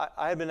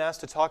I had been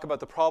asked to talk about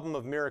the problem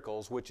of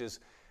miracles, which is,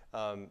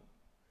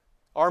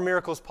 are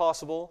miracles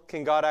possible?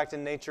 Can God act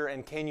in nature?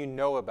 And can you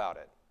know about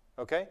it?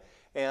 Okay?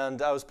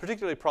 And I was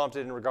particularly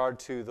prompted in regard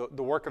to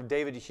the work of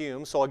David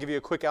Hume, so I'll give you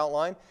a quick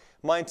outline.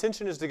 My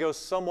intention is to go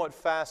somewhat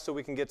fast so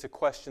we can get to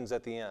questions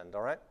at the end,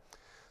 all right?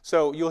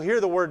 So you'll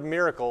hear the word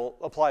miracle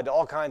applied to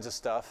all kinds of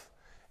stuff,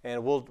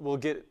 and we'll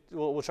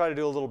try to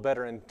do a little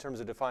better in terms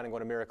of defining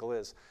what a miracle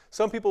is.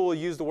 Some people will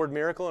use the word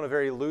miracle in a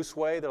very loose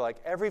way. They're like,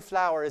 every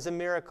flower is a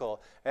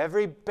miracle.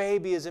 Every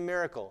baby is a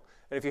miracle.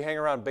 And if you hang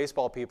around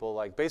baseball people,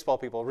 like baseball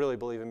people really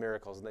believe in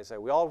miracles, and they say,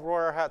 we all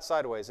wore our hats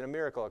sideways and a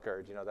miracle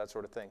occurred, you know, that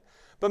sort of thing.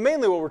 But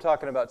mainly what we're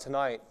talking about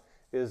tonight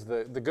is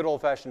the good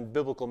old-fashioned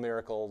biblical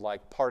miracle,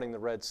 like parting the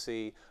Red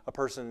Sea, a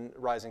person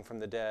rising from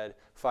the dead,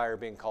 fire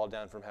being called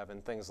down from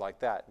heaven, things like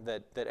that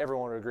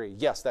everyone would agree,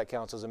 yes, that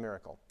counts as a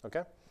miracle,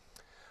 okay?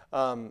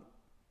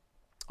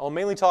 I'll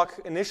mainly talk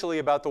initially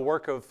about the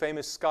work of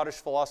famous Scottish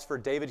philosopher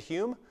David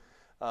Hume.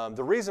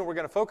 The reason we're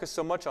going to focus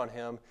so much on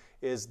him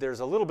is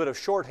there's a little bit of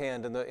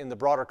shorthand in the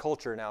broader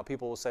culture now.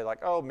 People will say like,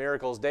 oh,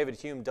 miracles, David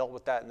Hume dealt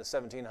with that in the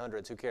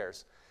 1700s, who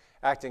cares?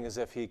 Acting as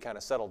if he kind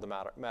of settled the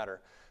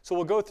matter. So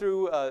we'll go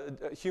through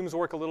Hume's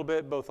work a little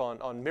bit, both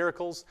on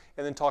miracles,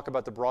 and then talk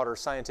about the broader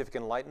scientific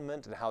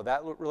enlightenment and how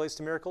that relates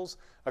to miracles.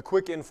 A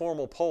quick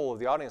informal poll of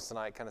the audience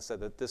tonight kind of said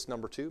that this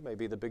number 2 may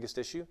be the biggest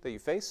issue that you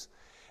face.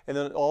 And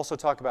then I'll also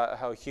talk about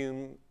how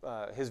Hume,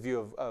 his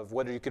view of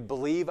whether you could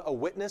believe a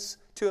witness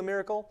to a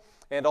miracle,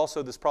 and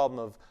also this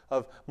problem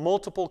of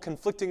multiple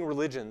conflicting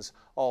religions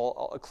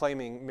all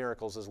claiming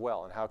miracles as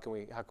well, and how can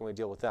we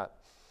deal with that?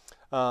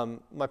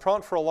 My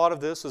prompt for a lot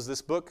of this is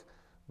this book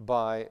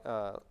by,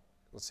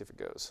 let's see if it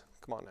goes.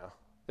 Come on now.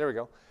 There we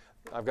go.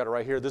 I've got it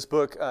right here. This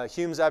book,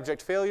 Hume's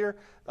Abject Failure.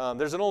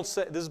 There's an old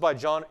this is by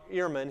John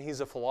Earman.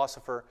 He's a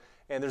philosopher.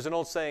 And there's an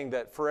old saying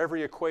that for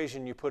every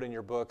equation you put in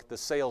your book, the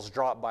sales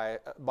drop by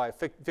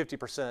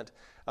 50%.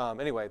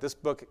 Anyway, this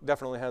book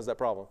definitely has that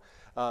problem.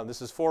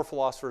 This is 4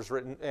 philosophers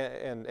written,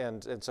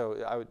 and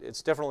so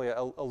it's definitely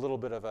a little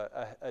bit of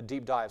a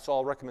deep dive. So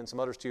I'll recommend some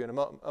others to you in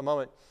a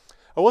moment.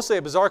 I will say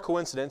a bizarre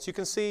coincidence. You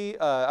can see,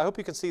 I hope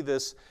you can see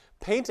this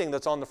painting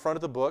that's on the front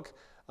of the book.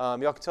 Y'all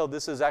can tell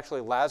this is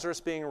actually Lazarus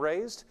being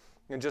raised.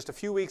 And just a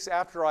few weeks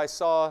after I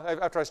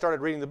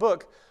started reading the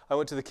book, I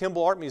went to the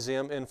Kimball Art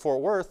Museum in Fort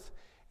Worth.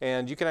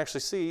 And you can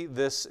actually see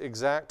this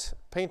exact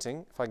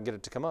painting, if I can get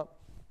it to come up.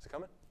 Is it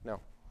coming?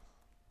 No.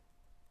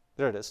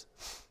 There it is.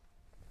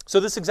 So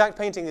this exact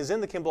painting is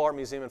in the Kimball Art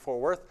Museum in Fort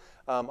Worth.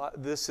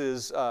 This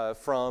is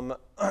from,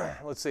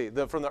 let's see,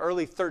 from the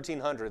early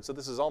 1300s. So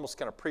this is almost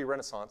kind of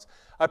pre-Renaissance.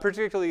 I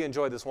particularly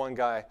enjoyed this one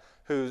guy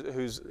who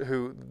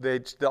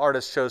the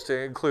artist chose to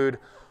include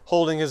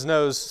holding his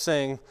nose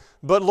saying,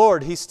 "But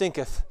Lord, he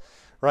stinketh,"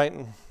 right?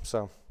 And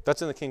so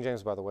that's in the King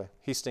James, by the way.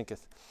 He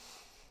stinketh.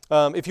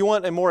 If you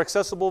want a more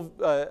accessible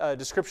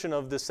description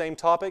of the same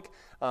topic,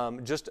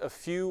 just a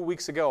few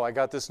weeks ago I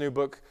got this new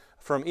book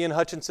from Ian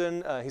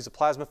Hutchinson. He's a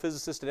plasma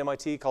physicist at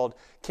MIT, called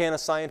Can a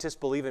Scientist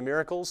Believe in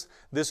Miracles?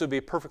 This would be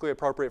perfectly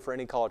appropriate for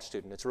any college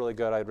student. It's really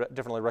good. I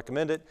definitely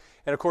recommend it.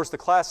 And of course the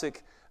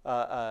classic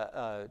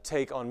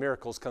take on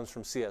miracles comes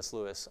from C.S.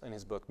 Lewis in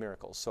his book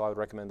Miracles. So I would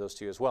recommend those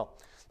to you as well.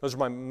 Those are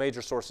my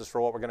major sources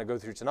for what we're going to go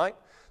through tonight.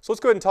 So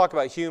let's go ahead and talk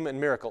about Hume and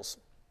miracles.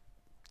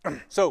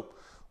 So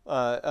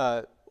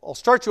I'll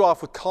start you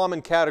off with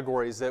common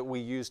categories that we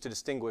use to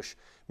distinguish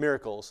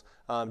miracles.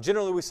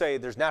 Generally we say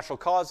there's natural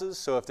causes,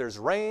 so if there's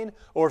rain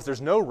or if there's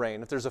no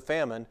rain, if there's a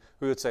famine,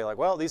 we would say like,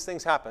 well, these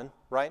things happen,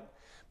 right?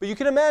 But you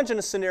can imagine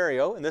a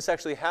scenario, and this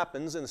actually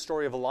happens in the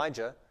story of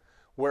Elijah,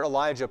 where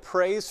Elijah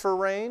prays for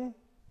rain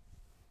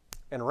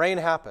and rain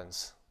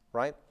happens,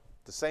 right?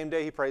 The same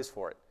day he prays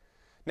for it.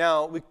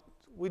 Now,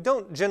 we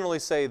don't generally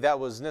say that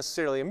was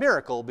necessarily a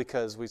miracle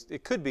because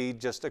it could be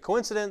just a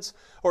coincidence,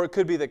 or it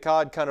could be that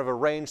God kind of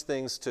arranged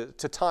things to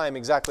time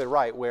exactly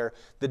right, where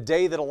the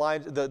day that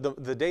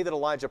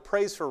Elijah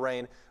prays for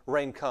rain,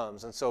 rain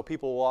comes. And so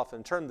people will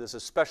often term this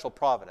as special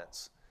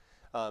providence.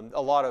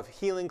 A lot of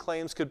healing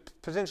claims could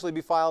potentially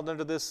be filed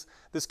under this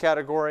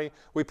category.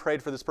 We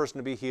prayed for this person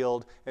to be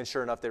healed, and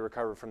sure enough, they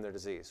recovered from their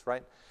disease,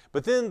 right?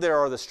 But then there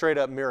are the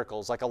straight-up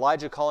miracles, like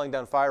Elijah calling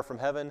down fire from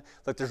heaven.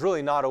 Like there's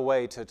really not a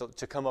way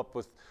to come up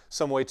with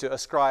some way to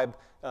ascribe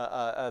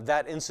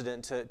that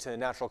incident to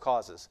natural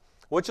causes.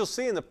 What you'll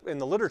see in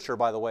the literature,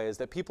 by the way, is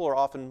that people are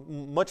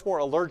often much more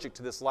allergic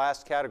to this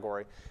last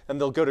category,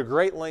 and they'll go to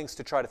great lengths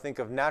to try to think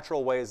of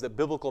natural ways that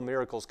biblical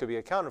miracles could be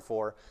accounted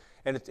for,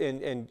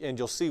 and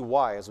you'll see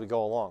why as we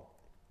go along.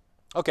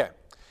 Okay,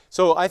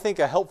 so I think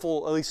a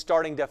helpful, at least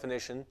starting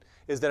definition,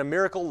 is that a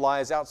miracle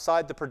lies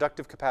outside the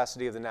productive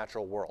capacity of the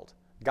natural world.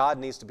 God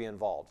needs to be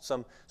involved.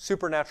 Some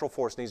supernatural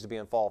force needs to be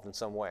involved in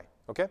some way.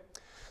 Okay?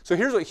 So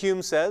here's what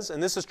Hume says,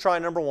 and this is try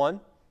number 1.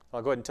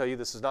 I'll go ahead and tell you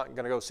this is not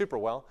going to go super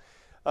well.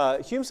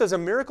 Hume says a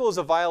miracle is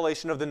a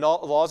violation of the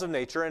laws of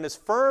nature, and as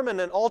firm and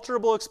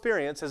unalterable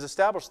experience has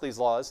established these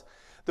laws,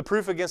 The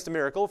proof against a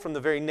miracle, from the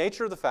very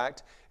nature of the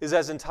fact, is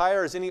as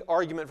entire as any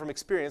argument from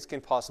experience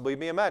can possibly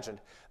be imagined.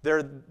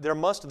 There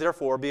must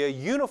therefore be a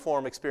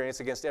uniform experience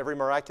against every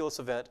miraculous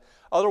event,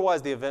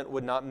 otherwise the event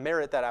would not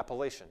merit that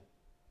appellation,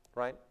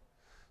 right?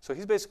 So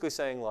he's basically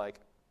saying, like,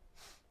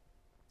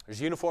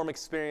 there's uniform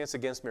experience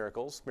against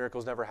miracles.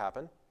 Miracles never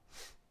happen.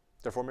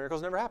 Therefore,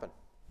 miracles never happen.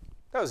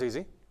 That was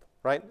easy,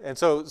 right? And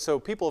so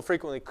people have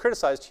frequently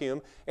criticized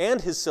Hume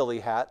and his silly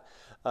hat,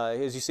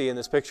 as you see in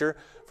this picture,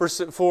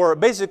 for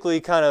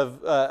basically kind of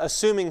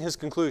assuming his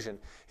conclusion.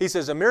 He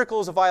says, a miracle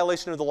is a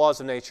violation of the laws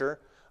of nature.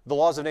 The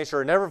laws of nature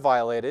are never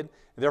violated,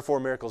 therefore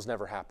miracles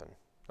never happen.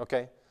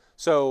 Okay?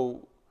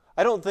 So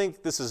I don't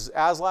think this is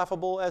as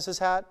laughable as his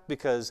hat,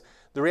 because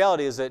the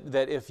reality is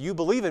that if you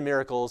believe in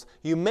miracles,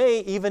 you may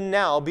even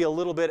now be a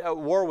little bit at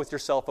war with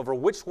yourself over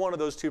which one of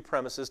those two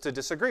premises to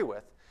disagree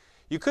with.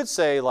 You could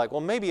say, like, well,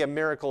 maybe a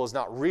miracle is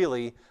not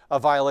really a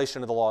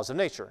violation of the laws of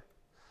nature.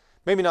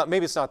 Maybe not.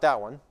 Maybe it's not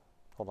that one.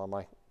 Hold on,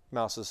 my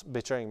mouse is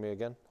betraying me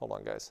again. Hold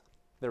on, guys.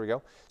 There we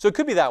go. So it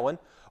could be that one,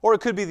 or it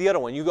could be the other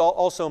one. You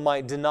also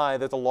might deny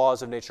that the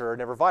laws of nature are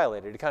never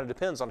violated. It kind of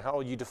depends on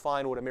how you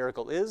define what a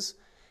miracle is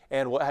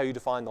and how you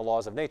define the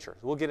laws of nature.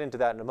 We'll get into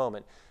that in a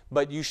moment.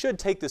 But you should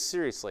take this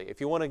seriously.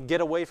 If you want to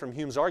get away from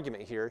Hume's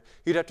argument here,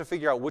 you'd have to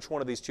figure out which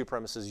one of these two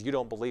premises you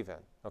don't believe in.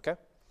 Okay?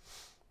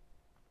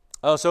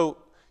 So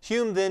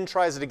Hume then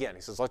tries it again.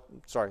 He says, let's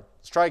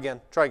try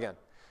again, try again.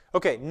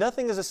 Okay,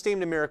 nothing is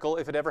esteemed a miracle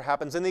if it ever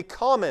happens in the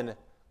common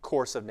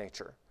course of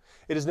nature.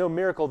 It is no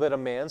miracle that a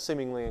man,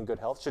 seemingly in good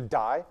health, should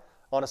die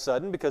on a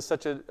sudden, because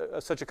such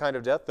a kind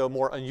of death, though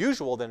more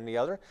unusual than any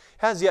other,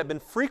 has yet been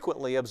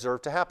frequently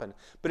observed to happen.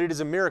 But it is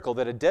a miracle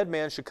that a dead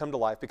man should come to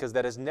life, because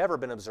that has never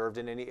been observed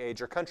in any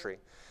age or country.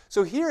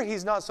 So here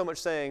he's not so much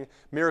saying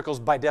miracles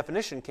by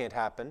definition can't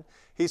happen.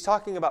 He's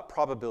talking about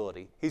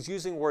probability. He's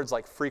using words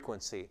like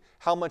frequency.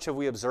 How much have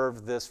we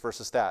observed this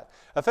versus that?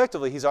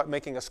 Effectively, he's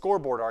making a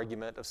scoreboard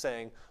argument of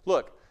saying,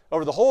 look,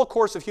 over the whole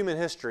course of human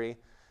history,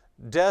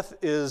 death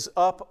is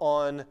up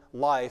on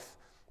life,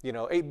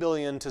 8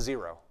 billion to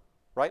 0.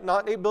 Right?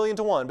 Not 8 billion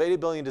to 1, but 8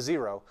 billion to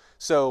 0.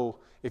 So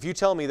if you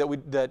tell me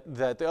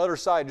that the other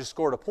side just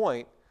scored a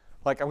point,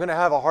 like, I'm going to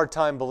have a hard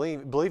time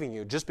believing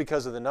you just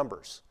because of the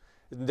numbers.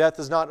 Death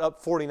is not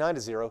up 49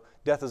 to 0.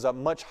 Death is up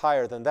much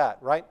higher than that,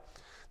 right?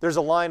 There's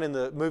a line in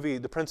the movie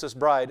The Princess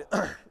Bride,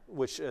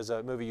 which is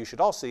a movie you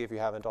should all see if you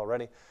haven't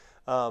already,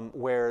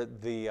 where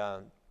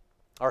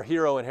our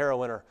hero and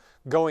heroine are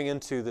going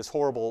into this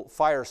horrible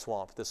fire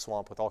swamp, this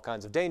swamp with all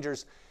kinds of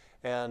dangers.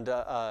 And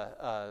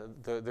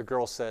the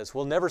girl says,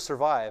 we'll never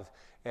survive.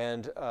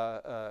 And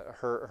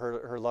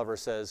her lover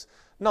says,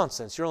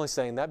 nonsense, you're only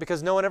saying that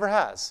because no one ever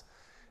has.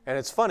 And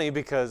it's funny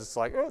because it's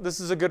like, oh, this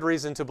is a good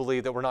reason to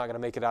believe that we're not going to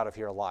make it out of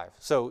here alive.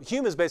 So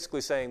Hume is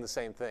basically saying the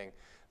same thing,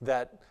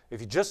 that if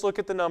you just look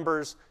at the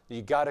numbers,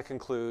 you got to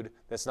conclude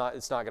that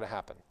it's not going to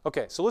happen.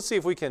 Okay, so let's see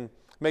if we can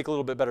make a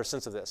little bit better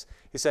sense of this.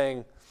 He's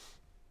saying,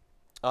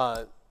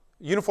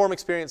 uniform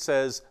experience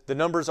says the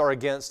numbers are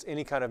against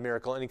any kind of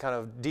miracle, any kind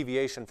of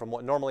deviation from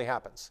what normally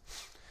happens.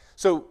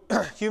 So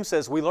Hume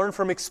says we learn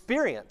from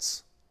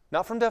experience,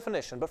 not from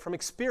definition, but from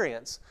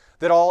experience,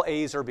 that all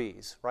A's are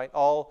B's, right?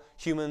 All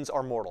humans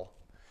are mortal.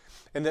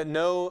 And that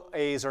no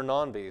A's are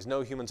non-B's,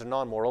 no humans are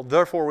non-mortal.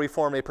 Therefore, we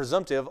form a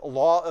presumptive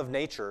law of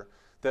nature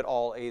that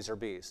all A's are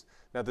B's.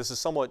 Now, this is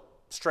somewhat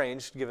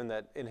strange, given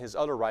that in his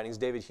other writings,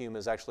 David Hume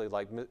is actually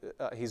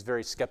he's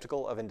very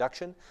skeptical of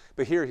induction.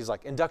 But here he's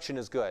like, induction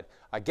is good.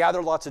 I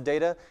gather lots of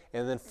data,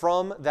 and then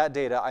from that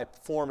data, I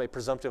form a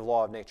presumptive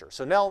law of nature.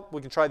 So now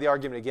we can try the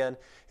argument again.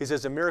 He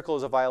says a miracle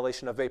is a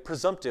violation of a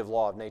presumptive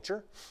law of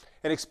nature.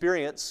 And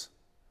experience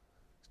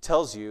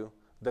tells you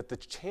that the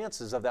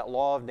chances of that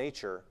law of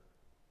nature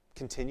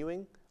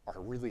continuing are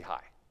really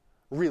high.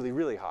 Really,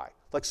 really high.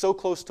 Like so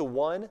close to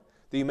 1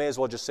 that you may as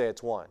well just say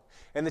it's 1.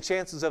 And the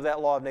chances of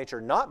that law of nature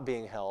not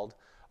being held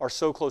are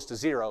so close to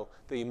 0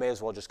 that you may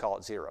as well just call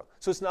it 0.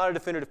 So it's not a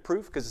definitive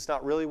proof because it's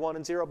not really 1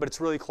 and 0, but it's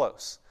really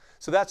close.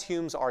 So that's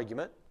Hume's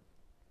argument.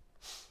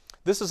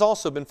 This has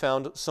also been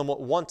found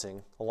somewhat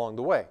wanting along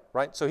the way,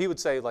 right? So he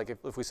would say, like,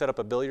 if we set up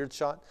a billiards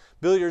shot,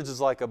 billiards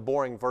is like a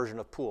boring version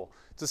of pool.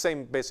 It's the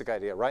same basic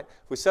idea, right?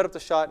 If we set up the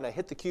shot and I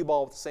hit the cue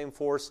ball with the same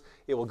force,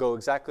 it will go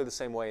exactly the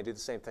same way and do the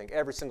same thing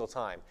every single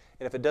time.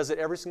 And if it does it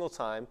every single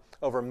time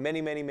over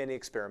many, many, many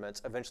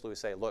experiments, eventually we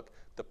say, look,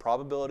 the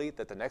probability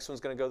that the next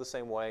one's going to go the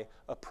same way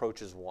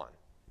approaches 1.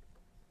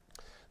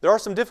 There are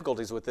some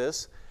difficulties with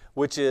this,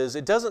 which is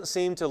it doesn't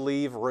seem to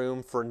leave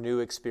room for new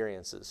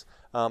experiences.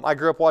 I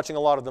grew up watching a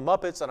lot of the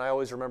Muppets, and I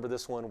always remember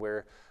this one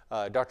where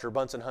Dr.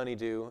 Bunsen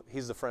Honeydew,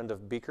 he's the friend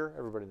of Beaker.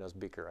 Everybody knows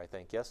Beaker, I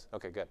think. Yes?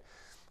 Okay, good.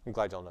 I'm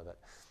glad y'all know that.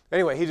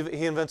 Anyway,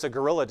 he invents a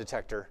gorilla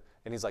detector,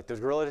 and he's like, the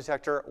gorilla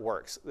detector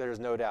works. There's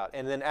no doubt.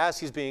 And then as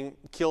he's being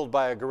killed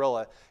by a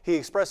gorilla, he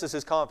expresses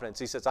his confidence.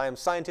 He says, I am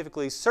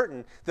scientifically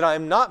certain that I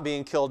am not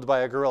being killed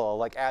by a gorilla,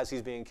 like as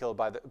he's being killed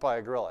by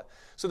a gorilla.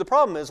 So the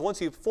problem is,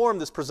 once you form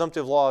this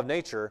presumptive law of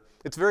nature,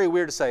 it's very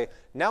weird to say,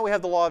 now we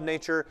have the law of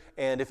nature,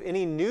 and if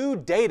any new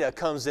data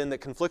comes in that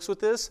conflicts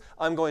with this,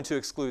 I'm going to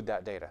exclude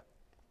that data.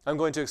 I'm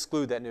going to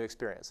exclude that new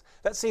experience.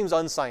 That seems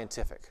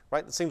unscientific,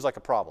 right? That seems like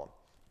a problem.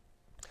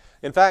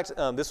 In fact,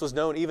 this was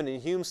known even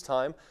in Hume's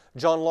time.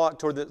 John Locke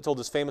told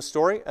this famous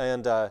story,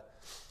 and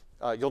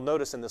you'll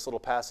notice in this little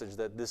passage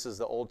that this is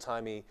the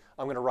old-timey,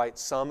 I'm going to write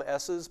some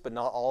S's, but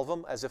not all of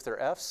them, as if they're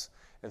F's.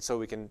 And so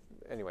we can,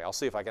 anyway, I'll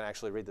see if I can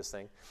actually read this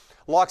thing.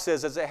 Locke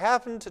says, as it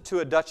happened to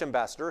a Dutch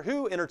ambassador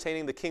who,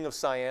 entertaining the king of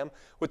Siam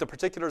with the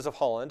particulars of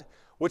Holland,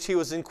 which he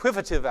was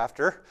inquisitive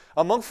after,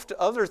 amongst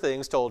other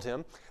things told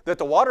him that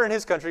the water in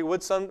his country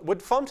would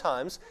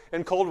sometimes,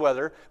 in cold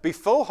weather, be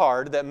so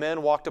hard that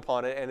men walked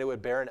upon it and it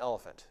would bear an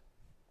elephant.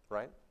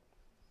 Right?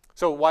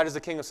 So why does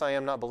the king of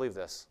Siam not believe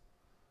this?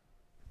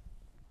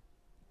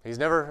 He's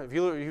never,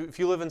 if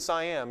you live in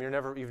Siam,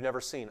 you've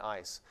never seen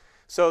ice.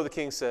 So the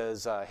king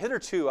says,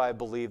 hitherto I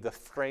believe the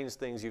strange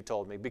things you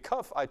told me,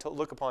 because I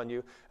look upon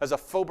you as a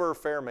sober,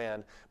 fair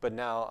man, but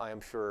now I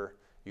am sure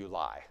you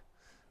lie.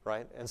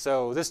 Right? And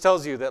so this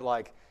tells you that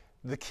like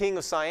the king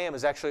of Siam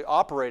is actually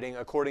operating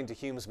according to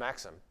Hume's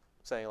maxim,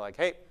 saying like,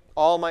 hey,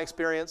 all my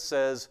experience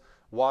says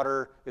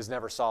water is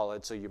never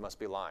solid, so you must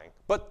be lying.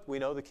 But we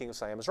know the king of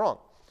Siam is wrong.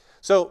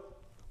 So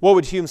what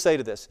would Hume say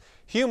to this?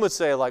 Hume would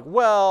say like,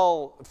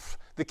 well,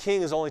 the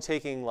king is only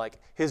taking like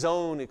his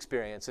own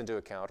experience into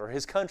account or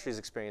his country's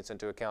experience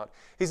into account.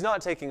 He's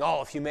not taking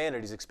all of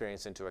humanity's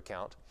experience into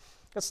account.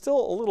 It's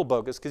still a little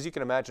bogus because you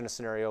can imagine a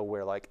scenario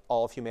where like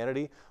all of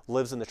humanity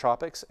lives in the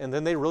tropics and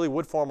then they really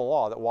would form a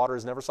law that water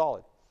is never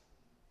solid.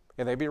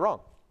 And they'd be wrong.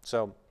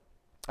 So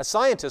a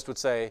scientist would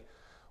say,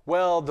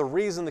 well, the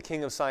reason the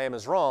king of Siam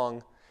is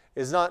wrong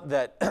is not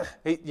that,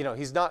 he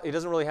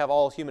doesn't really have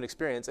all human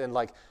experience and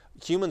like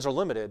humans are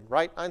limited,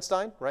 right,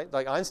 Einstein? Right?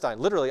 Like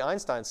literally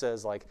Einstein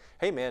says like,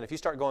 hey man, if you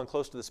start going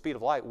close to the speed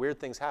of light, weird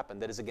things happen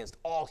that is against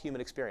all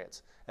human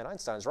experience. And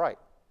Einstein's right.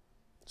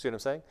 See what I'm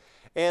saying?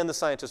 And the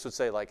scientist would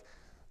say like,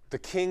 the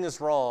king is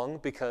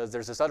wrong because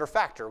there's this other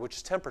factor, which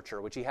is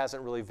temperature, which he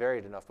hasn't really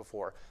varied enough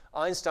before.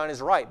 Einstein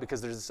is right because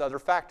there's this other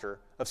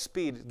factor of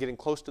speed, getting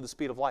close to the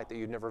speed of light that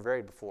you've never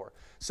varied before.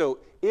 So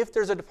if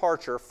there's a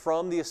departure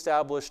from the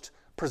established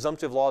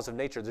presumptive laws of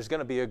nature, there's going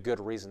to be a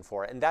good reason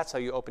for it. And that's how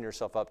you open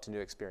yourself up to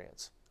new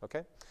experience.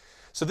 Okay?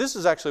 So this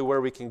is actually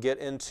where we can get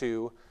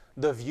into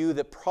the view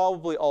that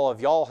probably all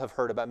of y'all have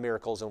heard about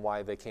miracles and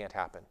why they can't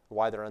happen,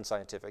 why they're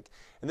unscientific.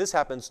 And this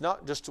happens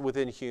not just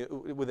within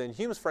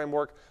Hume's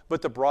framework,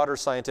 but the broader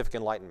scientific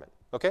enlightenment.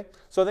 Okay?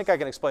 So I think I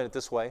can explain it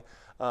this way.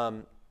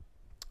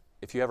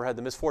 If you ever had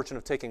the misfortune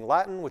of taking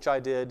Latin, which I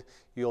did,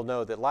 you'll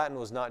know that Latin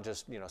was not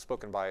just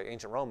spoken by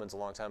ancient Romans a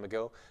long time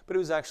ago, but it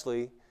was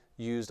actually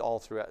used all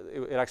throughout.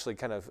 It actually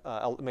kind of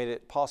made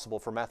it possible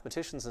for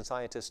mathematicians and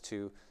scientists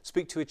to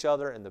speak to each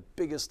other, and the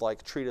biggest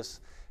treatise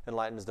in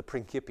Latin is the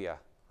Principia.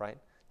 Right?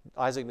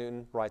 Isaac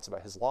Newton writes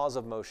about his laws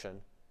of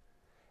motion,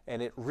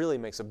 and it really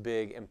makes a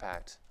big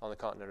impact on the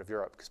continent of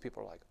Europe because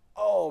people are like,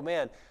 oh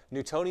man,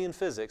 Newtonian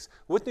physics.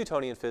 With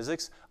Newtonian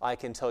physics, I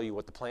can tell you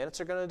what the planets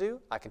are going to do.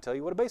 I can tell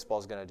you what a baseball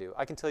is going to do.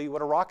 I can tell you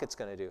what a rocket's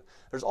going to do.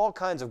 There's all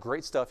kinds of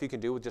great stuff you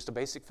can do with just a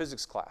basic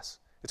physics class.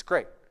 It's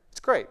great. It's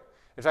great.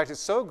 In fact, it's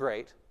so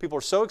great. People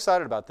are so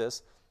excited about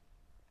this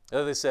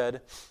that they said,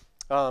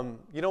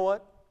 you know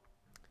what?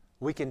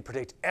 We can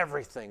predict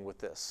everything with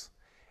this.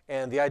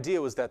 And the idea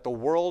was that the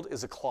world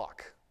is a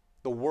clock.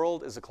 The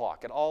world is a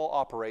clock. It all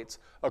operates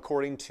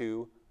according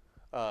to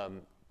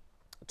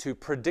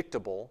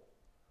predictable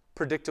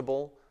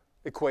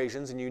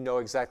equations, and you know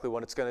exactly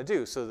what it's going to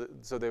do. So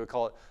they would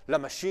call it la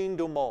machine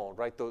du monde,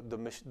 right?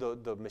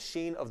 The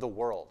machine of the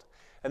world.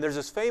 And there's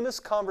this famous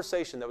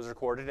conversation that was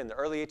recorded in the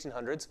early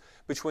 1800s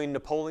between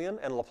Napoleon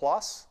and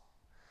Laplace.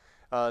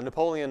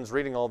 Napoleon's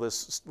reading all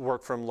this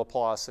work from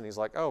Laplace, and he's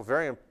like, oh,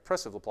 very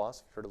impressive,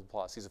 Laplace. You've heard of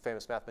Laplace. He's a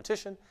famous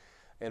mathematician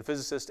and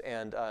physicist,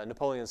 and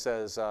Napoleon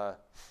says, I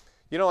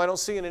don't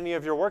see in any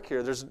of your work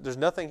here, there's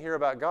nothing here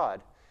about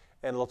God.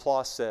 And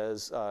Laplace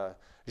says,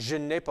 je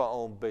n'ai pas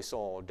un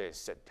besoin de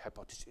cette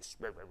hypothesis,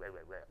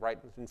 right,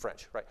 in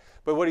French, right?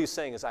 But what he's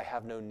saying is, I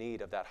have no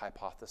need of that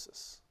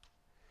hypothesis.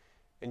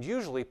 And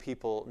usually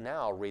people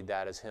now read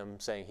that as him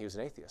saying he was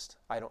an atheist.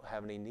 I don't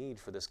have any need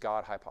for this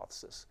God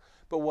hypothesis.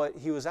 But what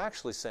he was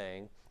actually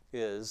saying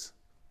is,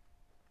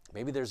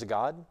 maybe there's a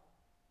God,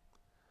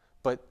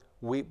 but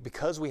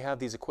because we have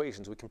these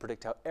equations, we can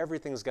predict how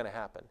everything's going to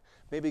happen.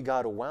 Maybe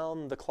God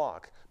wound the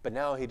clock, but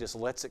now he just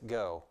lets it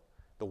go.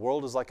 The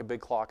world is like a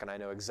big clock, and I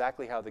know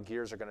exactly how the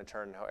gears are going to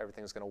turn and how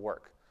everything's going to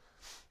work.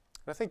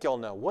 And I think y'all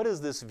know, what is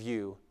this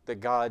view that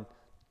God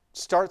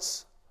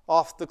starts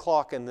off the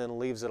clock and then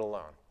leaves it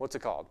alone? What's it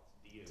called?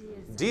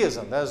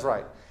 Deism, that is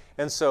right.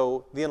 And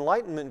so the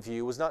Enlightenment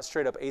view was not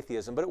straight up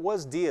atheism, but it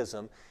was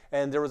deism,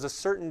 and there was a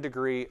certain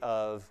degree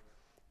of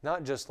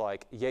not just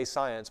yay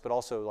science, but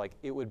also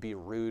it would be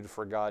rude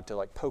for God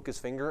to poke his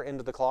finger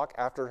into the clock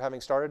after having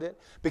started it,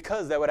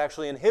 because that would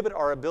actually inhibit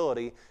our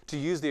ability to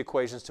use the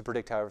equations to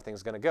predict how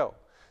everything's going to go.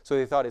 So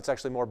they thought it's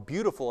actually more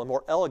beautiful and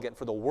more elegant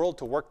for the world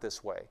to work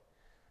this way.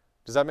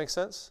 Does that make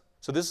sense?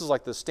 So this is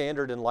the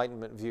standard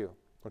Enlightenment view,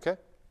 okay?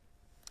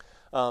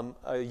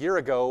 A year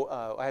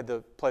ago, I had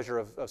the pleasure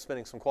of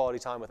spending some quality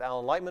time with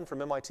Alan Lightman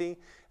from MIT,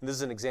 and this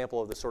is an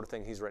example of the sort of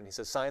thing he's written. He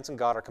says, science and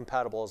God are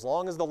compatible as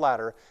long as the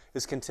latter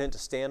is content to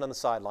stand on the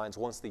sidelines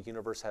once the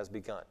universe has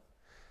begun.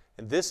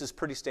 And this is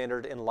pretty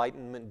standard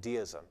Enlightenment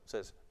deism. It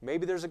says,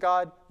 maybe there's a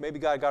God, maybe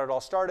God got it all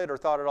started or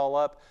thought it all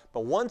up,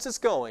 but once it's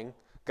going,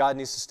 God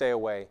needs to stay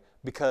away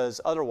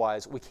because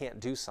otherwise we can't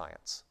do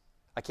science.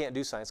 I can't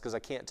do science because I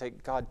can't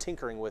take God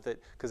tinkering with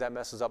it because that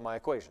messes up my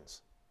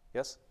equations.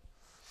 Yes?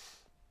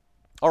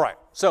 All right,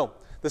 so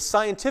the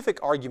scientific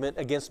argument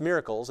against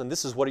miracles, and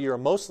this is what you're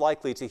most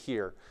likely to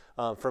hear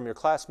from your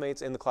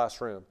classmates in the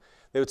classroom.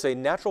 They would say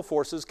natural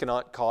forces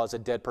cannot cause a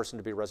dead person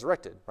to be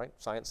resurrected, right?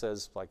 Science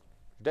says, like,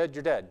 you're dead,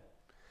 you're dead.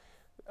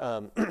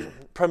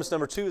 Premise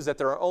number 2 is that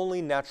there are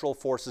only natural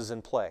forces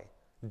in play.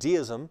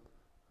 Deism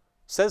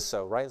says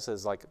so, right? It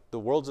says, like, the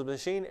world's a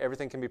machine,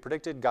 everything can be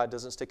predicted, God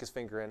doesn't stick his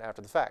finger in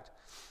after the fact.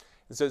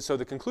 And so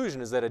the conclusion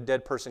is that a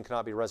dead person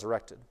cannot be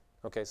resurrected.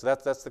 Okay, so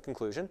that's the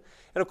conclusion.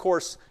 And of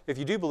course, if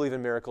you do believe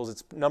in miracles,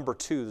 it's number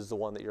 2 is the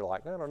one that you're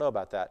like, I don't know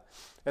about that.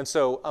 And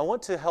so I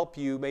want to help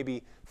you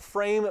maybe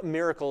frame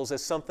miracles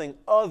as something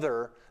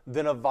other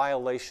than a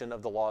violation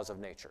of the laws of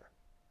nature.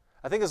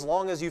 I think as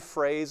long as you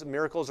phrase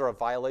miracles are a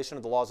violation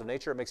of the laws of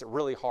nature, it makes it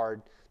really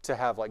hard to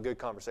have like good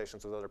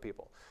conversations with other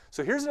people.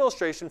 So here's an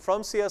illustration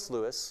from C.S.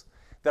 Lewis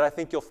that I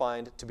think you'll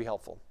find to be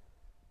helpful.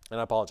 And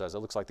I apologize, it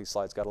looks like these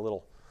slides got a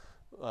little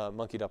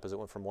monkeyed up as it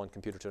went from one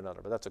computer to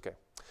another, but that's okay.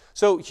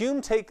 So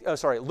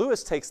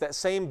Lewis takes that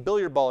same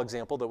billiard ball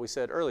example that we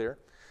said earlier.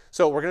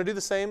 So we're going to do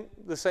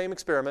the same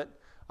experiment.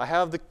 I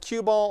have the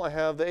cue ball, I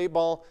have the 8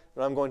 ball,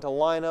 and I'm going to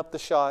line up the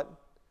shot,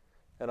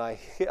 and I'm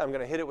going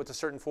to hit it with a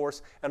certain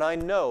force, and I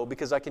know,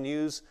 because I can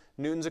use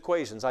Newton's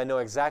equations, I know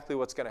exactly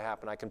what's going to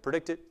happen. I can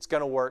predict it, it's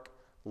going to work.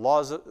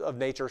 Laws of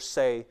nature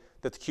say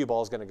that the cue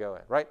ball is going to go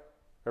in, right?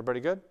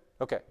 Everybody good?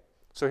 Okay.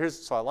 So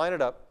I line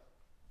it up.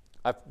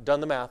 I've done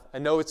the math. I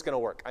know it's going to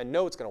work. I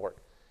know it's going to work.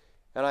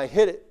 And I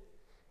hit it,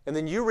 and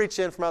then you reach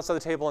in from outside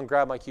the table and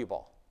grab my cue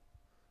ball.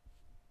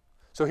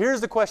 So here's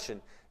the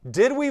question.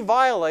 Did we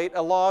violate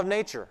a law of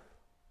nature?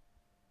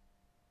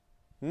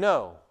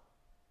 No.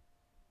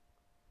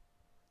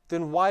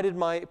 Then why did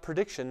my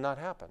prediction not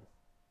happen?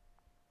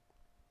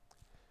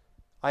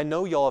 I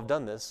know y'all have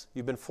done this.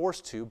 You've been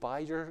forced to by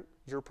your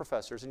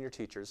professors and your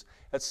teachers.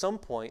 At some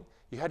point,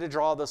 you had to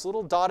draw this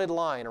little dotted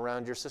line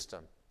around your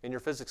system in your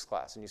physics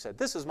class, and you said,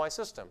 this is my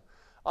system.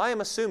 I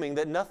am assuming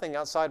that nothing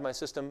outside my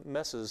system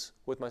messes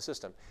with my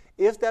system.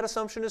 If that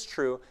assumption is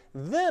true,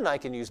 then I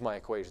can use my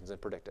equations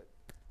and predict it,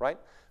 right?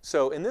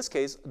 So in this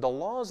case, the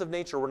laws of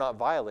nature were not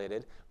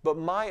violated, but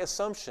my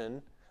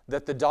assumption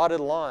that the dotted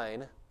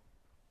line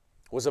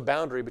was a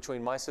boundary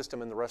between my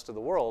system and the rest of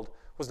the world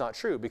was not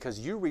true because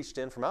you reached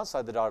in from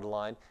outside the dotted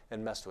line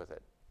and messed with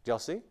it. Do y'all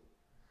see?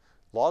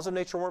 Laws of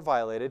nature weren't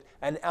violated.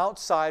 An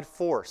outside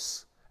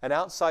force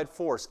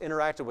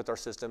interacted with our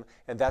system,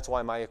 and that's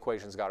why my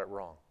equations got it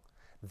wrong.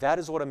 That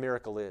is what a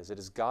miracle is. It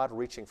is God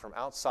reaching from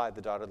outside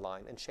the dotted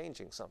line and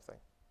changing something.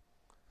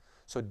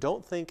 So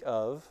don't think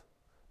of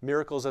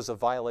miracles as a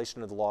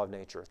violation of the law of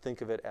nature. Think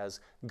of it as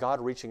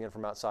God reaching in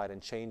from outside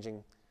and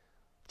changing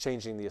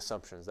the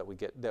assumptions that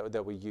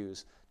we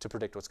use to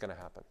predict what's going to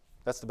happen.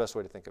 That's the best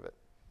way to think of it.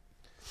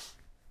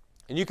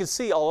 And you can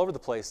see all over the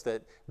place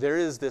that there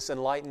is this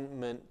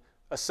Enlightenment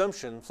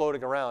assumption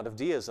floating around of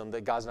deism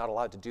that God's not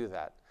allowed to do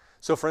that.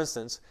 So for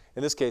instance,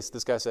 in this case,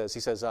 this guy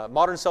says,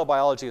 modern cell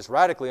biology has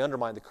radically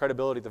undermined the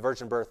credibility of the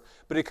virgin birth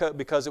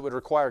because it would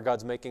require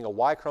God's making a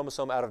Y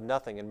chromosome out of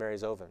nothing in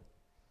Mary's ovum.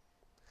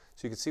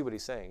 So you can see what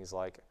he's saying. He's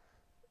like,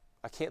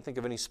 I can't think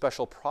of any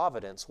special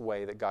providence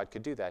way that God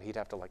could do that. He'd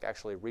have to like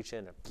actually reach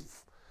in and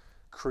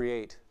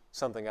create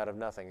something out of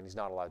nothing, and he's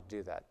not allowed to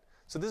do that.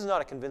 So this is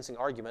not a convincing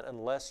argument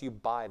unless you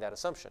buy that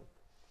assumption.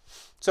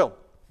 So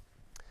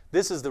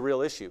this is the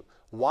real issue.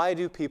 Why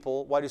do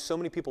so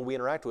many people we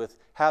interact with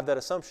have that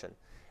assumption?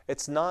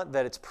 It's not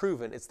that it's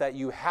proven, it's that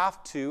you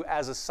have to,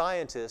 as a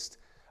scientist,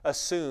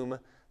 assume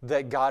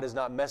that God is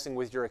not messing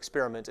with your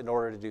experiment in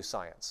order to do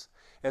science.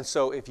 And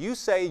so if you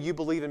say you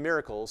believe in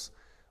miracles,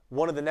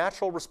 one of the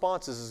natural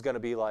responses is going to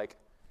be like,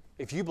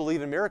 if you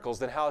believe in miracles,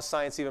 then how is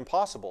science even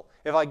possible?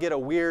 If I get a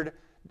weird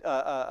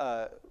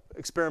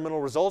experimental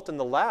result in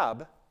the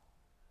lab,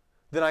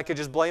 then I could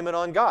just blame it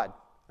on God.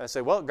 I say,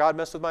 well, God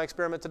messed with my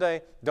experiment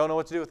today. Don't know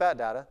what to do with that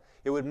data.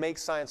 It would make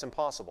science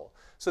impossible.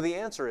 So the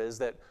answer is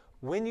that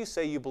when you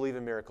say you believe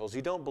in miracles,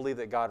 you don't believe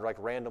that God like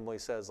randomly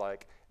says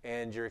like,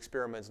 and your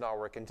experiment's not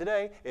working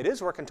today. It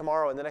is working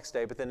tomorrow and the next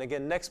day, but then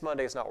again, next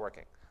Monday it's not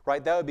working,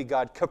 right? That would be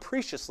God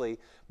capriciously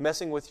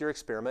messing with your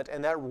experiment,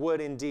 and that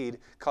would indeed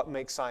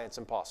make science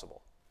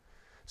impossible.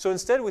 So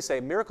instead we say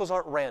miracles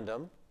aren't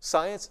random.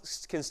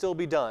 Science can still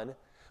be done,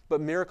 but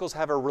miracles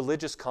have a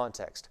religious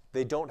context.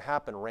 They don't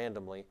happen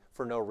randomly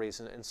for no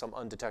reason in some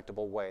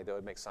undetectable way that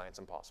would make science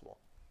impossible.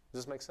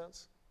 Does this make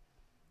sense?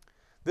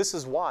 This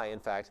is why, in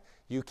fact,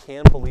 you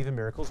can believe in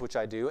miracles, which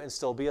I do, and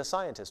still be a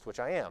scientist, which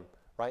I am,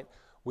 right?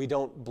 We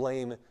don't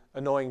blame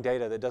annoying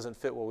data that doesn't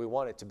fit what we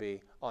want it to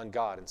be on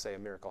God and say a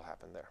miracle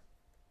happened there.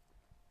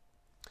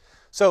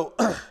 So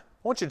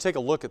want you to take a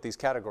look at these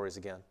categories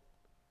again.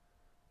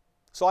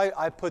 So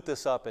I put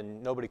this up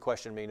and nobody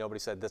questioned me. Nobody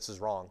said this is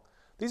wrong.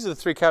 These are the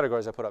three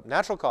categories I put up: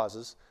 natural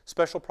causes,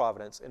 special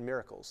providence, and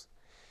miracles.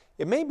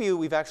 It may be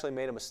we've actually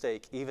made a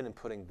mistake even in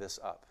putting this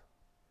up.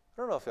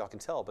 I don't know if y'all can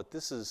tell, but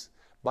this is,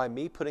 by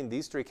me putting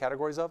these three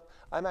categories up,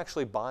 I'm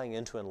actually buying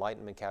into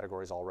enlightenment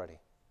categories already,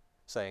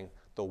 saying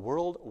the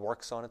world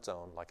works on its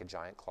own like a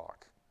giant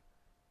clock.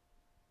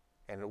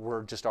 And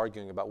we're just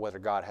arguing about whether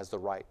God has the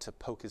right to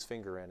poke his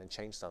finger in and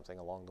change something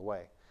along the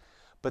way.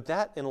 But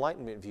that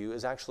enlightenment view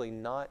is actually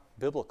not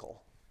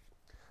biblical.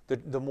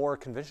 The more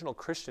conventional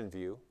Christian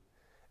view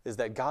is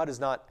that God is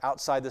not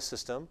outside the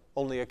system,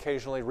 only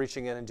occasionally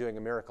reaching in and doing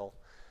a miracle.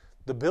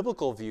 The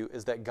biblical view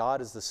is that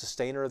God is the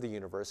sustainer of the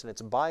universe, and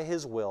it's by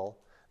his will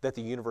that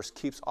the universe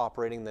keeps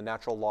operating, the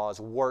natural laws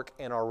work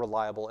and are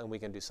reliable, and we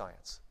can do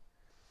science.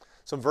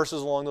 Some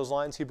verses along those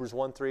lines, Hebrews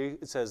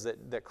 1:3, it says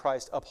that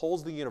Christ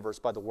upholds the universe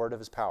by the word of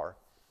his power.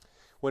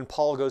 When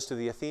Paul goes to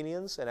the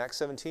Athenians in Acts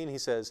 17, he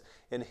says,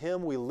 in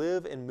him we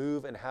live and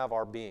move and have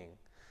our being.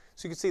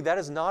 So you can see that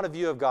is not a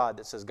view of God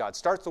that says God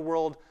starts the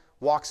world,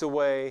 walks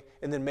away,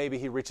 and then maybe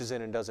he reaches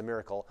in and does a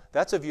miracle.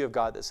 That's a view of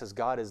God that says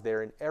God is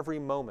there in every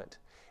moment.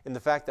 And the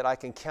fact that I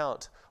can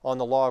count on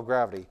the law of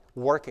gravity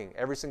working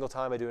every single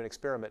time I do an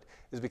experiment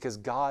is because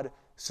God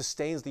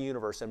sustains the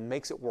universe and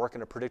makes it work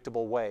in a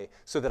predictable way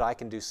so that I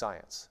can do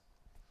science.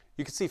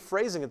 You can see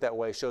phrasing it that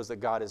way shows that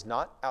God is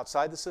not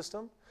outside the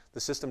system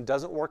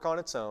doesn't work on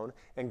its own,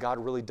 and God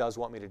really does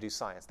want me to do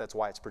science. That's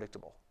why it's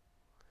predictable.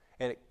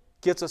 And it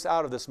gets us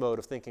out of this mode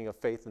of thinking of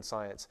faith and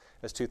science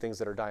as two things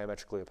that are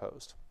diametrically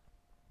opposed.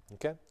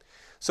 Okay?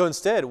 So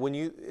instead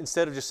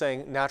of just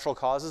saying natural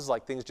causes,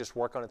 like things just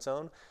work on its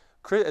own,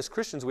 as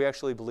Christians, we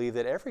actually believe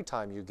that every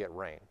time you get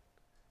rain,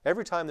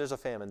 every time there's a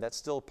famine, that's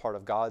still part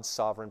of God's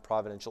sovereign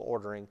providential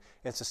ordering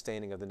and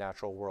sustaining of the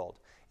natural world.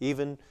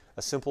 Even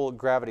a simple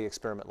gravity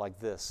experiment like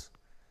this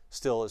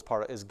still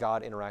is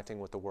God interacting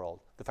with the world.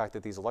 The fact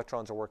that these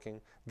electrons are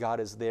working, God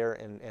is there,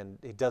 and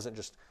he doesn't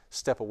just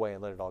step away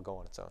and let it all go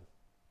on its own.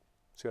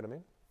 See what I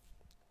mean?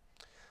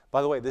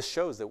 By the way, this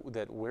shows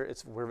that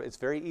it's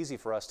very easy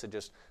for us to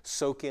just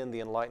soak in the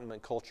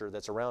Enlightenment culture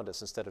that's around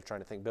us instead of trying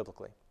to think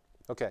biblically.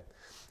 Okay,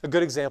 a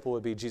good example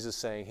would be Jesus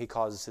saying he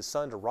causes his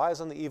sun to rise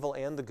on the evil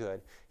and the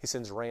good. He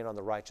sends rain on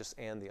the righteous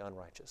and the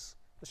unrighteous,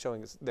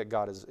 showing that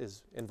God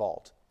is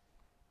involved.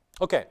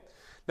 Okay,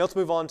 now let's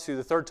move on to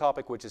the third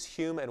topic, which is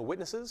Hume and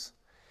witnesses.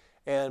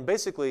 And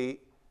basically,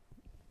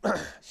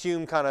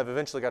 Hume kind of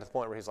eventually got to the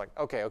point where he's like,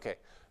 okay,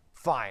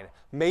 fine.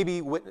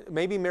 Maybe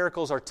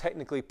miracles are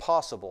technically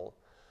possible,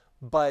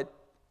 but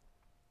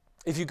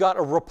if you got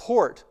a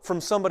report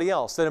from somebody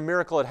else that a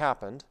miracle had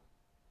happened,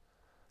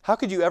 how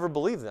could you ever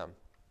believe them?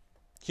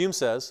 Hume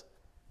says,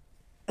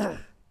 when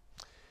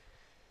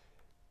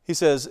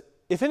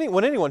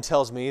anyone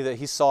tells me that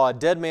he saw a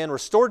dead man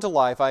restored to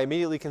life, I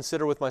immediately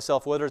consider with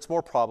myself whether it's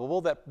more probable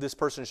that this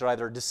person should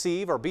either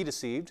deceive or be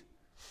deceived,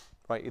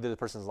 right? Either the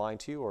person's lying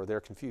to you or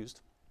they're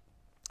confused,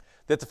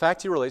 that the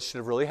fact he relates should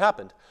have really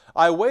happened.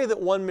 I weigh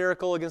that one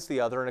miracle against the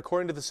other, and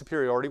according to the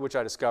superiority which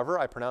I discover,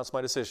 I pronounce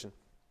my decision,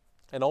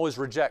 and always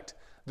reject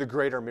the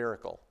greater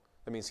miracle.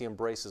 That means he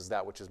embraces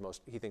that which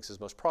he thinks is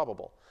most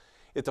probable.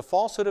 If the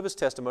falsehood of his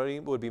testimony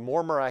would be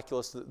more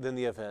miraculous than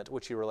the event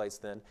which he relates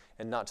then,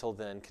 and not till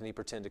then can he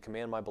pretend to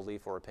command my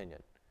belief or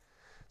opinion.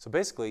 So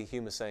basically,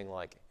 Hume is saying,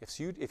 like, if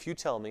you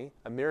tell me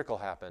a miracle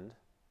happened,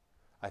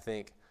 I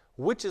think,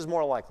 which is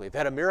more likely,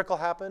 that a miracle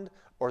happened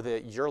or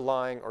that you're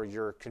lying or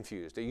you're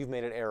confused, that you've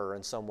made an error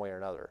in some way or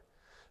another?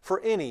 For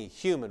any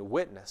human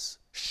witness,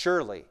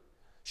 surely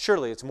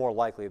it's more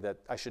likely that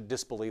I should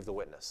disbelieve the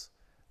witness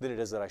than it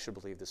is that I should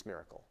believe this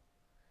miracle.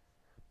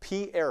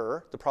 P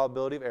error, the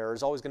probability of error,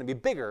 is always going to be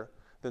bigger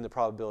than the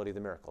probability of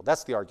the miracle.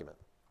 That's the argument.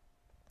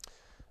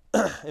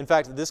 In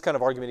fact, this kind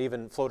of argument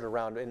even floated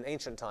around in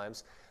ancient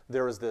times.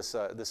 There was this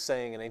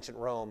saying in ancient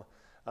Rome,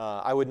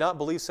 I would not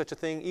believe such a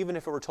thing even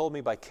if it were told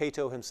me by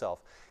Cato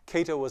himself.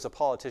 Cato was a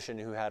politician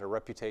who had a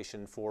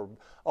reputation for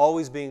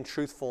always being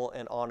truthful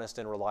and honest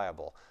and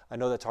reliable. I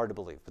know that's hard to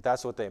believe, but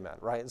that's what they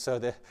meant, right? And so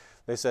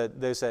they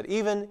said,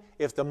 even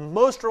if the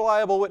most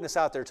reliable witness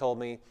out there told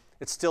me,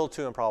 it's still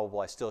too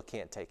improbable, I still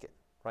can't take it.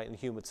 Right? And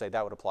Hume would say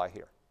that would apply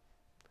here.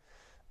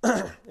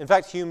 In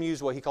fact, Hume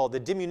used what he called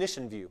the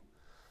diminution view.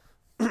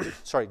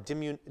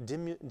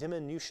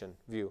 Diminution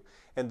view.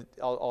 And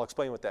I'll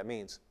explain what that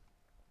means.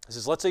 He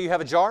says, let's say you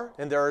have a jar,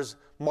 and there's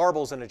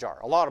marbles in a jar,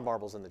 a lot of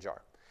marbles in the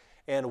jar.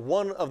 And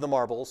one of the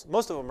marbles,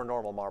 most of them are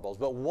normal marbles,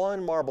 but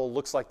one marble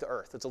looks like the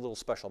earth. It's a little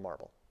special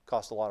marble.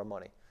 Costs a lot of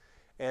money.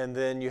 And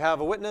then you have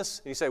a witness,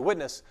 and you say,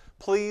 witness,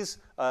 please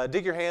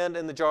dig your hand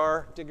in the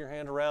jar, dig your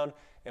hand around,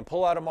 and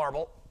pull out a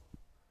marble,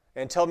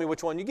 and tell me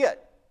which one you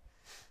get.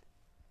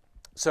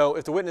 So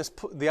if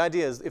the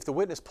idea is if the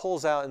witness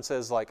pulls out and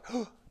says like,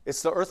 oh,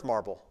 it's the earth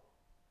marble.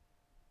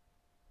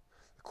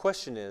 The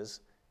question is,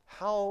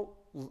 how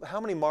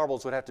many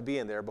marbles would have to be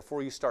in there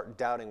before you start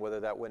doubting whether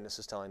that witness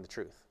is telling the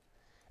truth?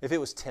 If it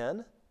was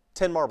 10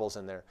 marbles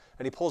in there,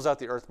 and he pulls out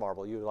the earth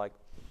marble, you're like,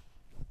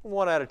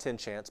 1 out of 10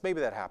 chance,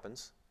 maybe that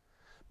happens.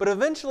 But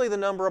eventually the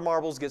number of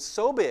marbles gets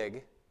so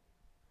big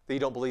that you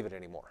don't believe it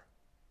anymore.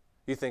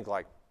 You think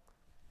like,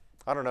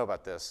 I don't know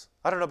about this.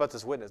 I don't know about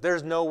this witness.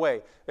 There's no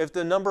way. If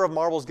the number of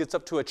marbles gets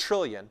up to 1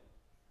 trillion,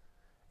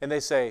 and they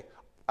say,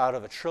 out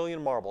of 1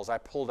 trillion marbles, I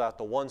pulled out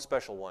the one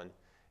special one,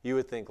 you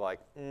would think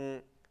like,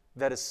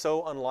 that is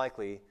so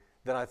unlikely,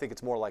 then I think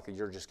it's more likely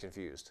you're just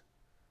confused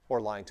or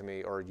lying to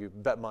me, or you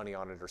bet money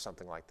on it or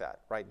something like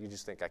that, right? You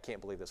just think, I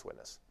can't believe this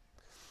witness.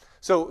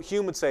 So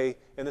Hume would say,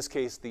 in this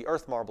case, the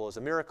earth marble is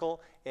a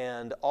miracle,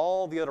 and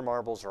all the other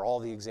marbles are all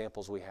the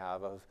examples we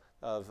have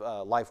of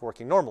life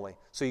working normally.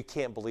 So you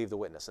can't believe the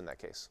witness in that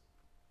case.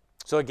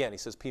 So again, he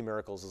says P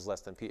miracles is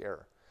less than P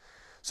error.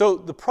 So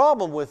the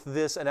problem with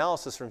this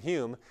analysis from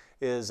Hume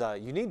is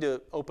you need to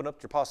open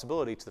up your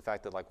possibility to the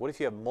fact that, like, what if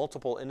you have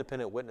multiple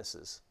independent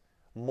witnesses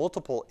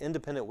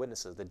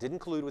that didn't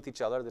collude with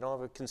each other, they don't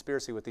have a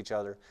conspiracy with each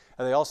other,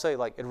 and they all say,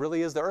 like, it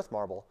really is the earth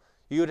marble.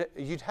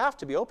 You'd have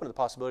to be open to the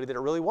possibility that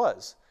it really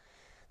was.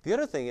 The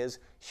other thing is,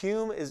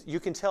 Hume is, you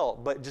can tell,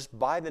 but just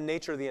by the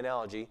nature of the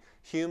analogy,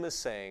 Hume is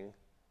saying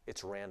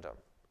it's random.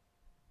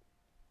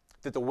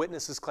 That the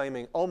witness is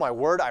claiming, oh my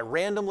word, I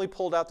randomly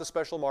pulled out the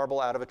special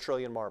marble out of 1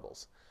 trillion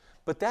marbles.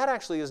 But that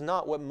actually is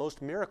not what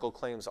most miracle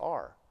claims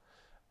are.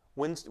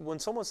 When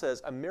someone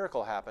says a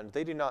miracle happened,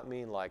 they do not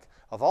mean like,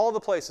 of all the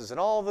places and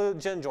all the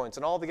gin joints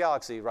and all the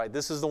galaxy, right,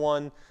 this is the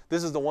one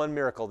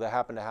miracle that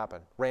happened to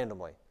happen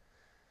randomly.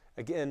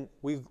 Again,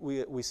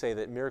 we say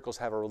that miracles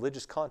have a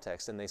religious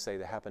context, and they say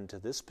they happened to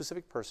this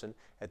specific person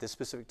at this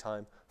specific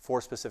time for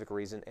a specific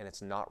reason, and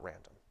it's not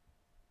random.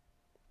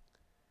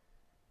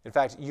 In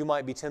fact, you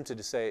might be tempted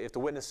to say, if the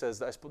witness says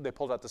that they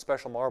pulled out the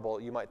special marble,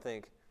 you might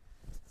think,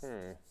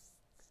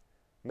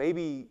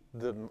 maybe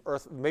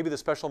the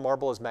special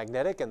marble is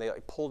magnetic and they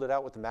like pulled it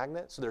out with the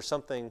magnet, so there's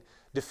something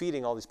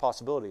defeating all these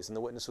possibilities. And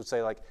the witness would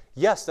say, like,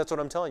 yes, that's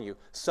what I'm telling you.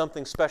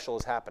 Something special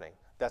is happening.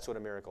 That's what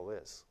a miracle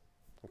is.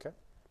 Okay?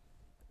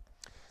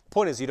 The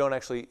point is, you don't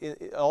actually,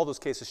 all those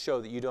cases show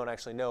that you don't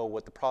actually know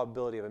what the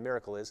probability of a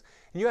miracle is.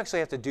 And you actually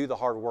have to do the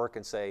hard work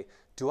and say,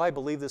 do I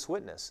believe this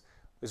witness?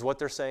 Is what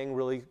they're saying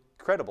really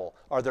credible?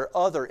 Are there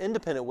other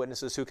independent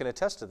witnesses who can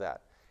attest to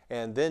that?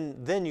 And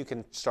then you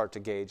can start to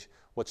gauge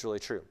what's really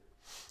true.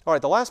 All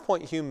right, the last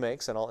point Hume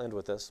makes, and I'll end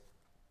with this,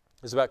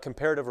 is about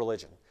comparative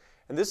religion.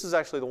 And this is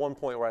actually the one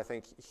point where I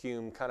think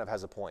Hume kind of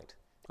has a point.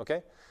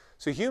 Okay?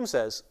 So Hume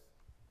says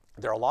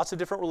there are lots of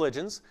different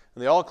religions,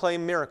 and they all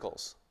claim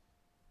miracles.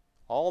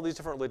 All these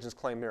different religions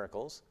claim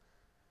miracles.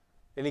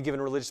 Any given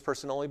religious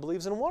person only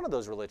believes in one of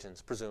those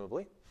religions,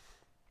 presumably.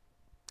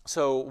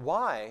 So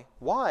why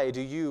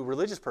do you,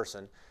 religious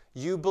person,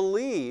 you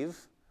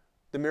believe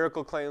the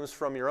miracle claims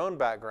from your own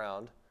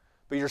background,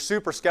 but you're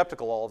super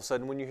skeptical all of a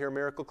sudden when you hear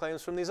miracle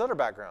claims from these other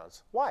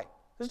backgrounds? Why?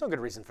 There's no good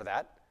reason for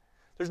that.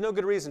 There's no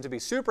good reason to be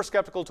super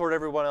skeptical toward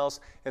everyone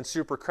else and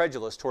super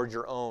credulous toward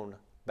your own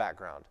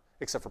background,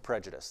 except for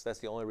prejudice. That's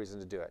the only reason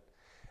to do it.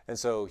 And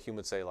so Hume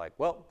would say, like,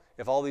 well,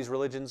 if all these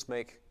religions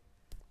make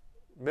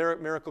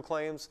miracle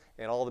claims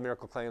and all the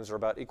miracle claims are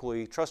about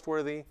equally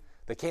trustworthy,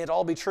 they can't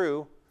all be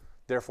true.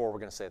 Therefore, we're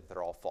going to say that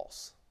they're all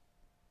false.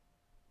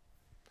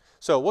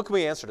 So what can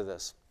we answer to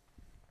this?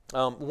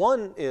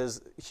 One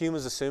is Hume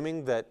is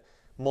assuming that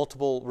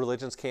multiple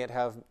religions can't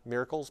have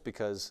miracles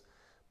because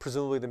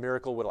presumably the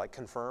miracle would like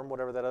confirm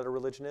whatever that other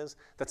religion is.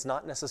 That's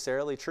not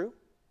necessarily true,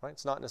 right?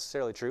 It's not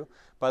necessarily true.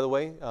 By the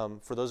way,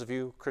 for those of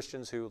you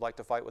Christians who like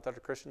to fight with other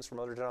Christians from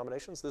other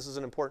denominations, this is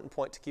an important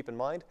point to keep in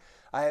mind.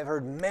 I have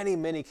heard many,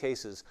 many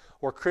cases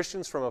where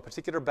Christians from a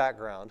particular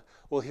background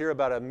will hear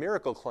about a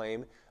miracle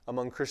claim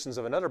among Christians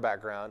of another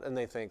background, and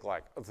they think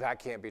like, oh, that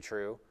can't be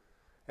true.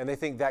 And they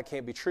think that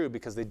can't be true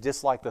because they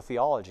dislike the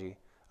theology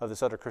of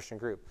this other Christian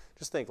group.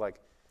 Just think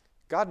like,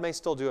 God may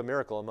still do a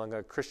miracle among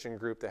a Christian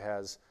group that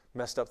has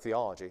messed up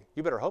theology.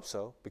 You better hope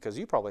so, because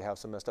you probably have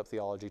some messed up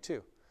theology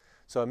too.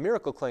 So a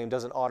miracle claim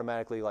doesn't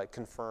automatically like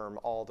confirm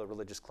all the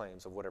religious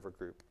claims of whatever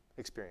group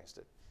experienced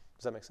it.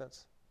 Does that make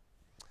sense?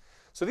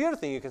 So the other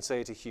thing you can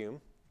say to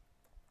Hume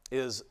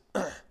is,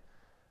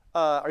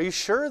 are you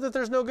sure that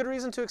there's no good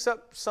reason to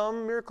accept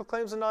some miracle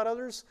claims and not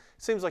others?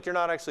 It seems like you're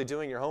not actually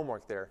doing your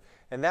homework there.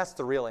 And that's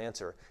the real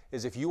answer,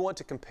 is if you want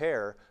to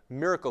compare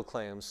miracle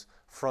claims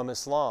from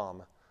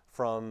Islam,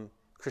 from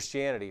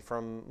Christianity,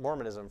 from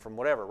Mormonism, from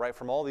whatever, right,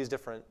 from all these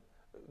different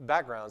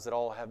backgrounds that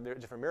all have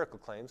different miracle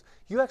claims,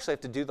 you actually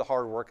have to do the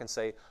hard work and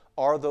say,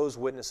 are those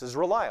witnesses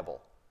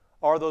reliable?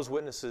 Are those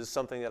witnesses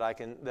something that I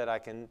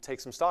can take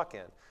some stock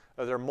in?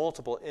 Are there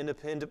multiple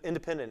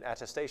independent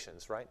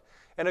attestations, right?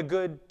 And a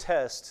good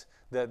test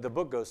that the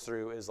book goes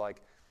through is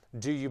like,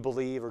 do you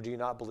believe or do you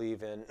not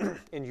believe in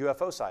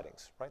UFO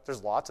sightings, right?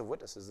 There's lots of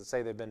witnesses that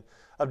say they've been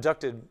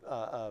abducted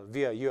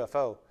via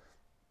UFO.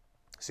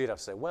 So you'd have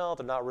to say, well,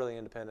 they're not really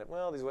independent.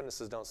 Well, these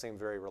witnesses don't seem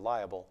very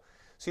reliable.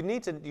 So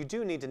you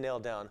do need to nail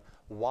down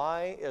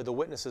why are the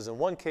witnesses in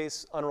one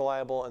case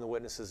unreliable and the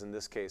witnesses in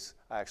this case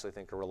I actually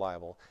think are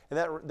reliable. And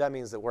that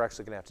means that we're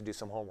actually going to have to do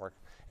some homework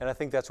And I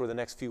think that's where the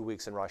next few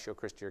weeks in Ratio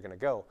Christi are going to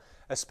go,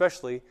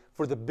 especially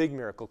for the big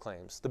miracle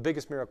claims. The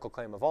biggest miracle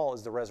claim of all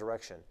is the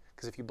resurrection.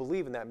 Because if you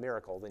believe in that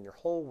miracle, then your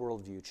whole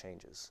worldview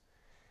changes.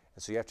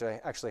 And so you have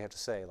to actually have to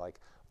say, like,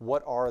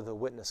 what are the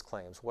witness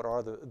claims? What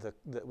are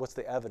what's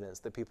the evidence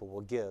that people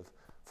will give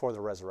for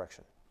the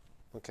resurrection?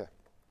 Okay.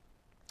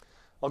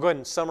 I'll go ahead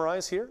and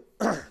summarize here.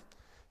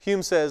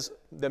 Hume says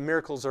that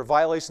miracles are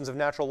violations of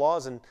natural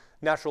laws, and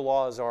natural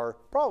laws are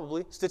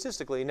probably,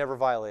 statistically, never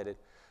violated.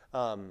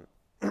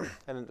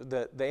 And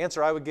the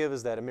answer I would give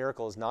is that a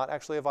miracle is not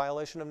actually a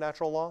violation of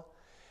natural law,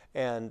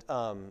 and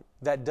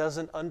that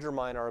doesn't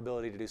undermine our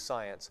ability to do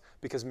science,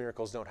 because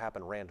miracles don't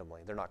happen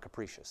randomly. They're not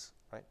capricious,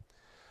 right?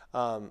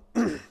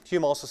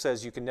 Hume also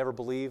says you can never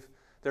believe,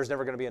 there's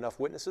never going to be enough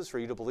witnesses for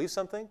you to believe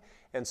something,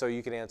 and so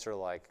you can answer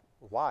like,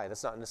 why?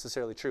 That's not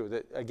necessarily true.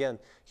 That, again,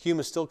 Hume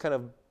is still kind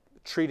of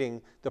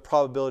treating the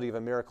probability of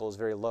a miracle as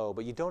very low,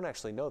 but you don't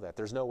actually know that.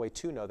 There's no way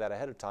to know that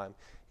ahead of time.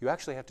 You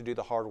actually have to do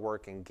the hard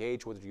work and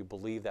gauge whether you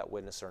believe that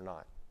witness or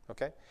not,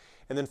 okay?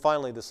 And then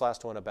finally, this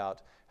last one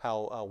about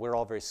how we're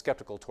all very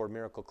skeptical toward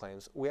miracle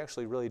claims. We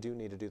actually really do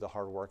need to do the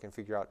hard work and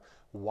figure out,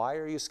 why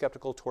are you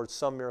skeptical towards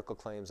some miracle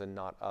claims and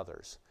not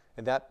others?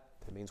 And that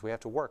means we have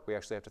to work. We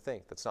actually have to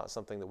think. That's not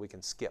something that we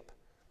can skip.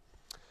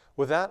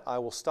 With that, I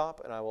will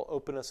stop and I will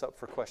open us up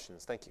for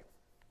questions. Thank you.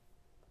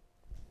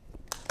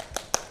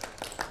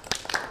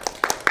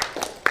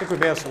 I think we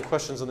may have some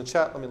questions in the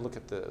chat. Let me look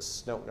at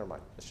this. No, never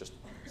mind. It's just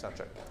sound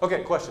check.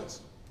 Okay,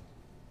 questions.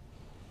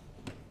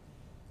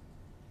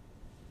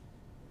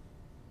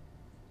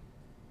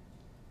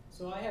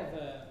 So I have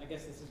I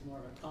guess this is more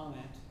of a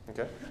comment.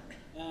 Okay.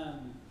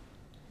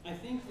 I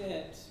think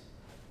that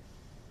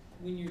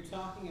when you're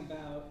talking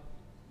about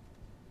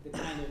the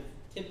kind of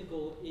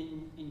typical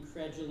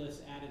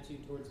incredulous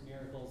attitude towards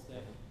miracles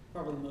that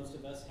probably most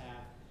of us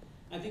have,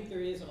 I think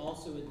there is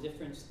also a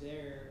difference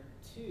there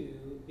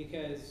too,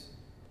 because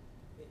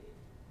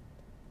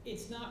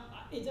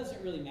it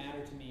doesn't really matter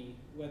to me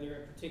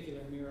whether a particular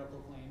miracle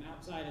claim,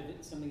 outside of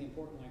it, something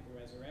important like the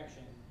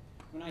resurrection,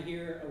 when I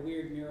hear a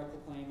weird miracle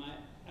claim,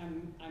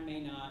 I may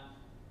not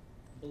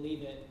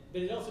believe it,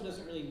 but it also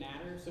doesn't really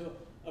matter. So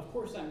of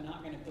course I'm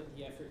not going to put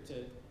the effort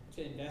to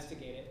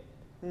investigate it,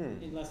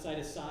 unless I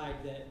decide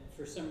that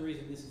for some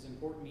reason this is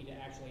important to me to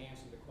actually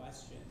answer the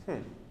question.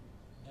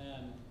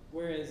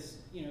 Whereas,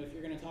 if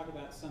you're going to talk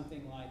about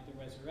something like the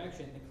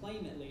resurrection, the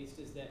claim at least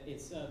is that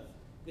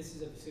this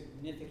is of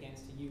significance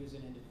to you as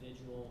an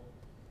individual,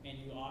 and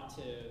you ought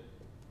to,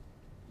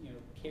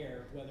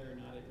 care whether or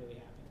not it really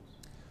happens.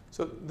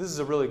 So this is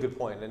a really good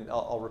point, and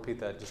I'll repeat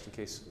that just in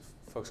case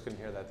folks couldn't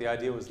hear that. The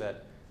idea was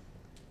that,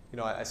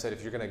 I said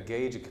if you're going to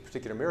gauge a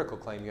particular miracle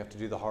claim, you have to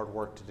do the hard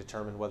work to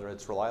determine whether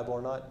it's reliable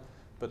or not.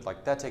 But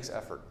that takes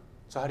effort.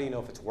 So how do you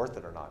know if it's worth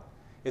it or not?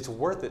 It's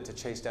worth it to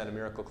chase down a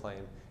miracle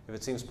claim if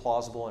it seems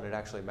plausible and it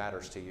actually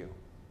matters to you.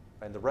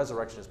 And the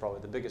resurrection is probably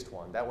the biggest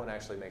one. That one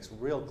actually makes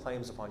real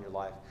claims upon your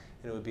life,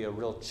 and it would be a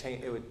real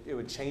change. It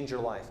would change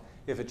your life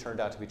if it turned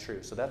out to be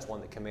true. So that's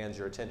one that commands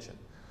your attention.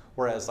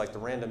 Whereas like the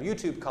random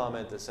YouTube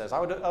comment that says, I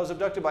was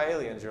abducted by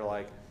aliens, you're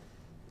like,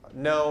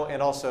 no,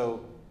 and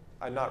also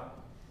I'm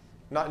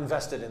not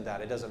invested in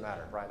that. It doesn't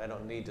matter, right? I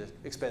don't need to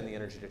expend the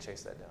energy to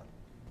chase that down.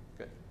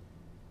 Good.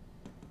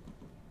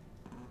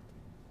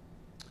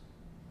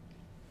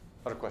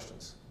 Other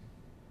questions?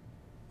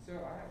 So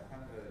I have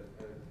kind of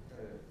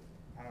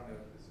I don't know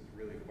if this is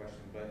really a question,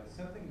 but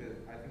something that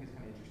I think is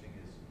kind of interesting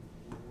is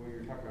where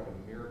you're talking about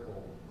with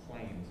miracle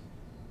claims.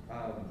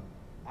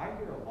 I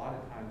hear a lot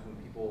of times when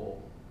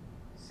people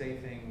say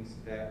things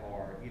that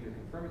are either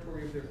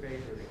confirmatory of their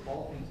faith or they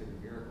call things that are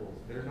miracles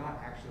that are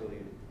not actually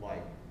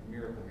like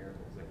miracles,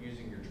 like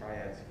using your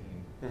triad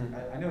scheme.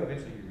 Mm-hmm. I know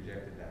eventually you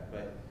rejected that,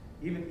 but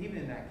even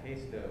in that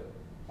case though,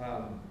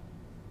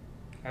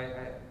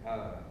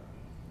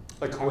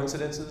 like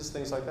coincidences,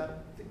 things like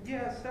that?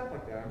 Yeah, stuff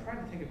like that. I'm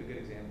trying to think of a good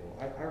example.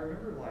 I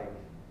remember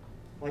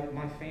like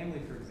my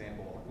family, for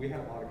example, we had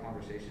a lot of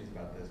conversations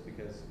about this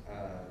because,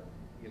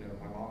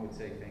 my mom would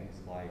say things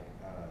like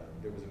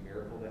there was a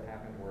miracle that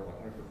happened, or like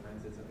one of her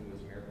friends said something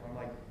was a miracle. I'm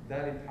like,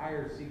 that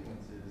entire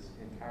sequence is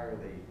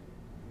entirely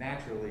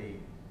naturally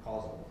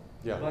causal.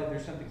 Yeah. But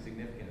there's something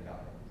significant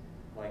about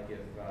it. Like if,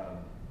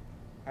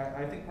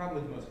 I think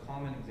probably the most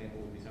common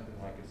example would be something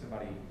like if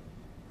somebody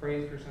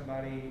prays for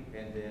somebody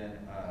and then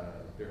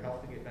their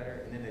health to get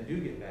better, and then they do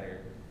get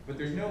better, but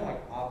there's no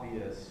like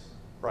obvious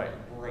break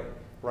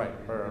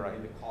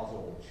in the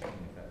causal chain,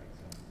 if that makes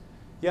sense.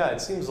 Yeah,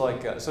 it seems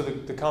like, so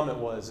the comment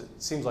was,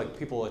 it seems like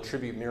people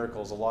attribute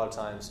miracles a lot of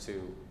times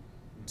to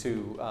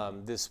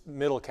this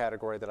middle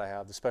category that I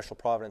have, the special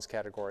providence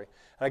category.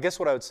 And I guess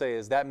what I would say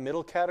is that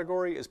middle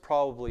category is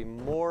probably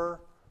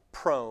more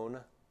prone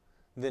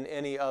than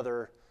any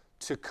other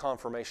to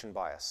confirmation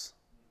bias.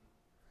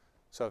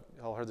 So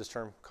you all heard this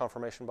term,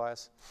 confirmation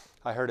bias?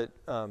 I heard it,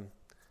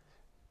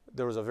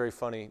 there was a very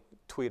funny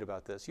tweet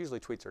about this. Usually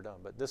tweets are dumb,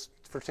 but this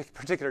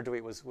particular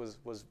tweet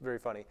was very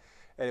funny.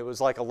 And it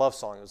was like a love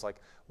song. It was like,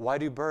 why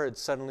do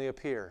birds suddenly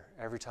appear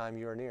every time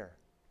you are near?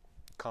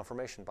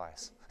 confirmation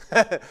bias.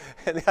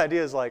 And the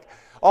idea is like,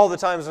 all the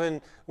times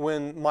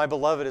when my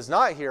beloved is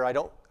not here, I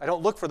don't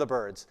look for the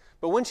birds.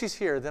 But when she's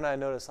here, then I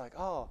notice like,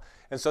 oh.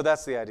 And so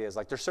that's the idea, is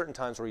like there's certain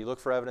times where you look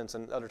for evidence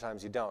and other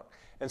times you don't.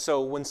 And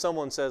so when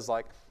someone says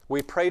like,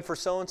 we prayed for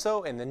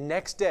so-and-so and the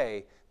next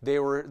day they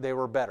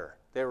were better,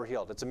 they were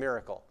healed, it's a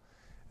miracle.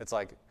 It's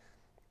like,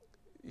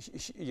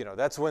 you know,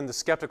 that's when the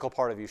skeptical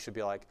part of you should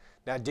be like,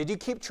 now did you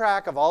keep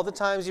track of all the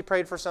times you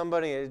prayed for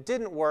somebody and it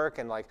didn't work,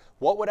 and like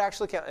what would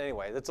actually count?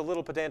 Anyway, that's a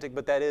little pedantic,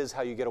 but that is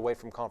how you get away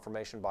from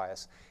confirmation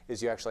bias,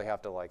 is you actually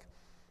have to like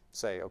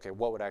say, okay,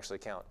 what would actually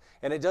count?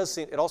 And it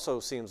also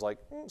seems like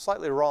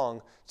slightly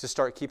wrong to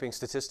start keeping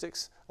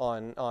statistics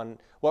on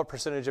what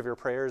percentage of your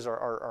prayers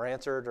are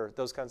answered or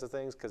those kinds of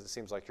things, because it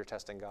seems like you're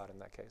testing God in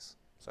that case.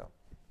 So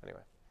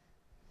anyway,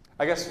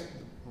 I guess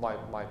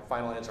my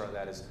final answer on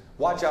that is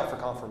watch out for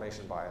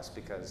confirmation bias,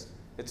 because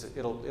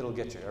it'll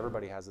get you.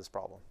 Everybody has this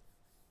problem.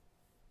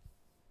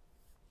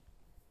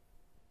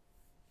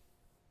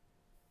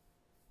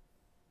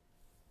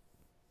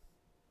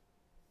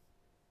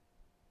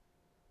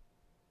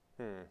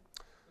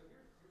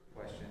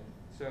 Question.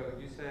 So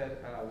you said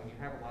when you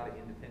have a lot of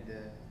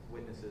independent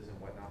witnesses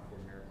and whatnot for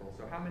a miracle,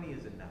 so how many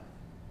is enough?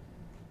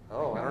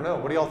 Oh, I don't know.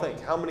 What do y'all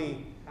think? How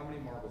many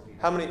marbles do you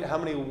have? How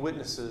many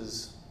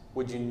witnesses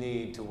would you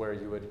need to where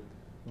you would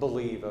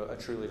believe a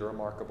truly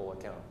remarkable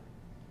account?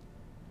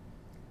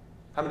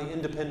 How many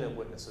independent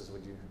witnesses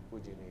would you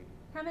need?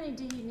 How many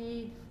do you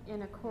need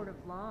in a court of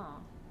law?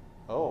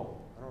 Oh,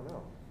 I don't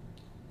know.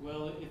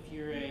 Well, if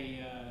you're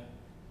a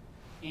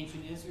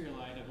ancient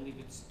Israelite, I believe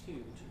it's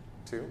 2.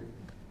 2?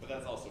 But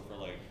that's also for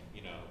like,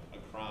 you know, a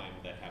crime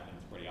that happens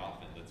pretty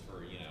often. That's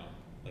for, you know,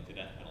 like the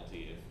death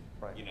penalty. If,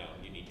 right. you know,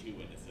 you need 2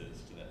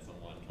 witnesses to that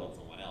someone killed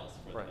someone else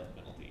for right. the death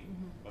penalty.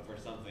 Mm-hmm. But for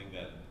something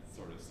that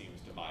sort of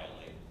seems to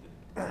violate,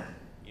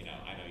 you know,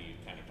 I know you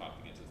kind of talked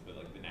against this, but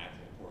like the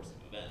natural course of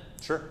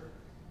events. Sure.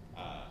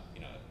 You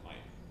know, it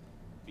might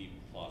be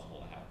plausible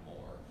to have more,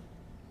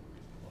 or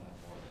reasonable to have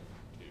more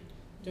than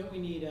 2. Don't we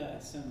need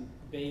some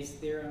Bayes'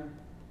 theorem?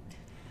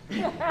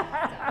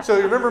 So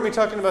you remember me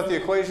talking about the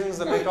equations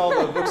that make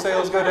all the book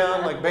sales go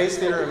down? Like Bayes'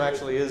 theorem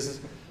actually is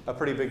a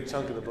pretty big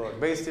chunk of the book.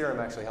 Bayes' theorem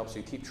actually helps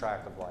you keep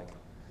track of like,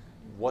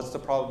 what's the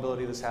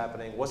probability of this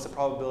happening? What's the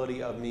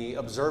probability of me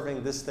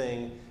observing this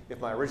thing if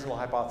my original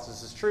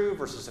hypothesis is true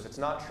versus if it's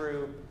not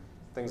true?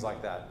 Things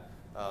like that.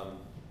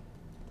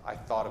 I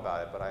thought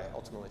about it, but I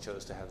ultimately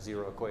chose to have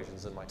 0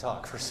 equations in my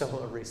talk for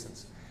similar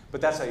reasons.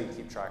 But that's how you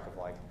keep track of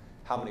like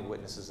how many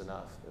witnesses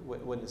enough.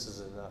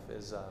 Witnesses enough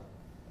is.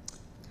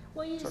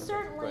 Well, you sort of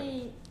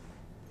certainly,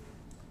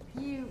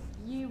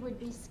 you would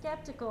be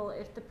skeptical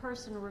if the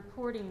person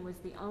reporting was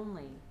the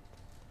only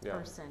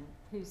person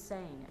who's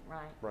saying it,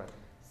 right? Right.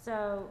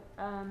 So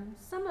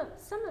some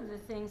of the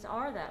things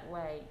are that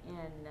way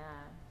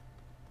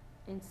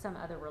in some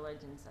other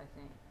religions, I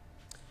think.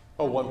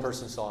 Oh, one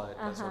person saw it.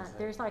 That sort of thing.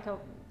 There's like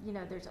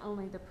there's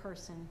only the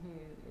person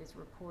who is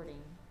reporting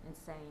and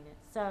saying it.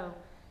 So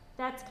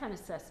that's kind of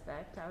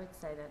suspect. I would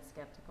say that's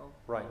skeptical.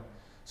 Right.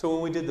 So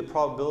when we did the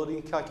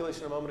probability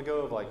calculation a moment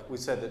ago, of like we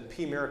said that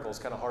P miracle is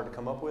kind of hard to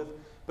come up with,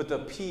 but the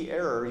P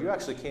error, you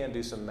actually can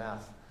do some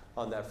math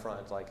on that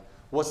front. Like,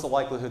 what's the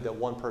likelihood that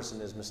one person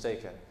is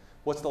mistaken?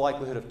 What's the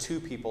likelihood of 2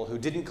 people who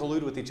didn't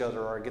collude with each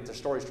other or get their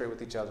story straight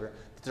with each other,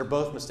 that they're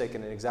both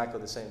mistaken in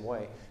exactly the same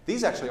way?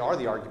 These actually are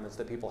the arguments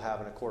that people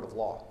have in a court of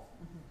law.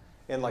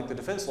 Mm-hmm. And like the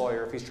defense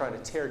lawyer, if he's trying to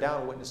tear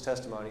down witness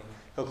testimony,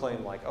 he'll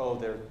claim like, oh,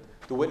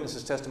 the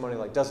witness's testimony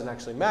like doesn't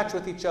actually match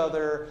with each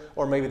other,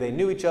 or maybe they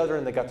knew each other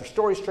and they got their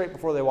story straight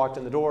before they walked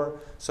in the door.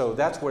 So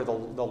that's where the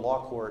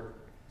law court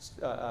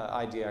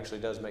idea actually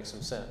does make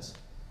some sense.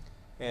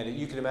 And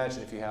you can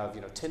imagine if you have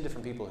 10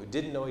 different people who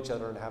didn't know each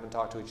other and haven't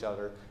talked to each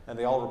other, and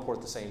they all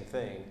report the same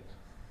thing,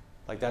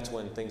 like that's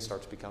when things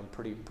start to become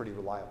pretty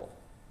reliable.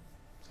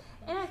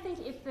 And I think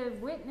if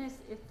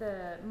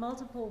the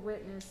multiple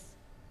witness,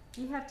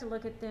 you have to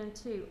look at them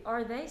too.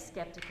 Are they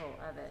skeptical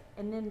of it?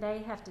 And then they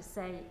have to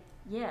say,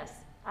 yes,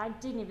 I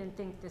didn't even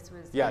think this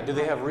was. Yeah, do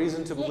they have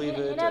reason to believe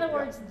it? In other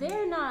words,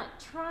 they're not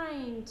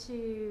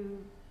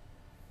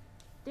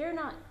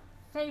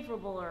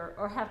favorable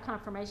or have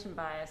confirmation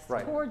bias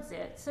towards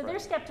it. So they're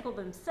skeptical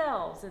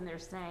themselves, and they're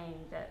saying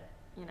that,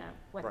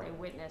 what they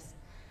witnessed.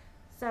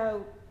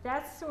 So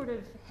that's sort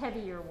of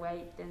heavier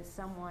weight than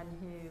someone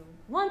who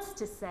wants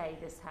to say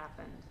this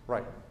happened.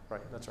 Right,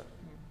 that's right.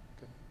 Yeah.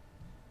 Okay.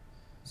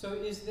 So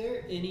is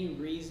there any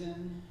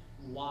reason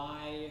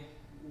why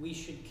we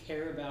should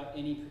care about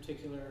any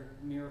particular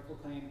miracle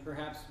claim,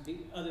 perhaps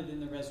other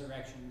than the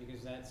resurrection,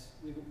 because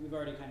we've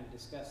already kind of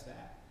discussed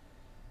that.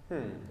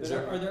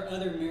 Are there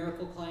other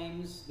miracle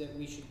claims that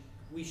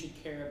we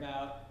should care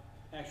about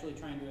actually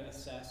trying to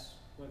assess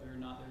whether or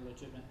not they're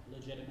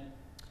legitimate?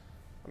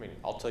 I mean,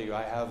 I'll tell you,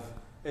 I have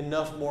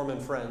enough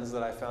Mormon friends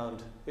that I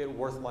found it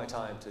worth my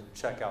time to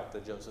check out the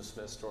Joseph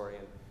Smith story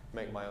and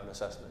make my own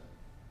assessment.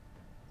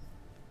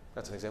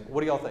 That's an example.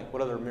 What do y'all think?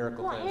 What other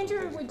miracle Well, claims?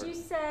 Andrew, would you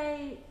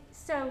say,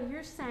 so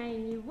you're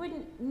saying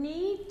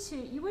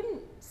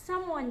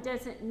someone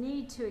doesn't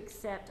need to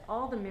accept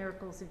all the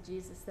miracles of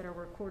Jesus that are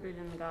recorded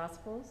in the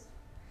Gospels?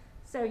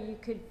 So you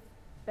could,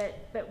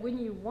 but when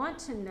you want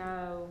to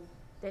know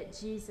that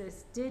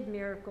Jesus did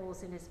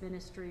miracles in his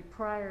ministry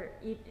prior,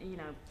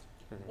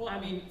 Well, I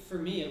mean, for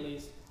me at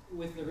least,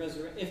 with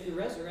the if the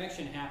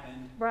resurrection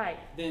happened, right,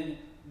 then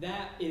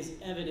that is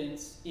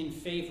evidence in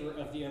favor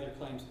of the other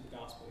claims of the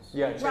Gospels.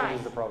 Yeah, it changes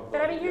right. the probability.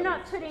 But I mean,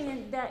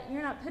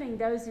 you're not putting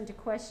those into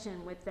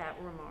question with that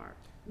remark.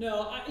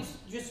 No, it's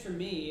just for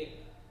me,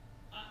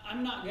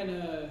 I'm not going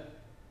to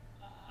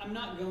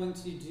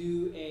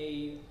do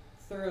a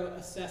thorough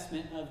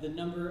assessment of the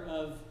number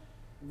of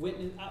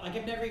witness. Like,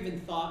 I've never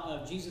even thought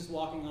of Jesus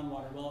walking on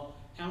water. Well,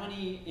 how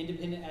many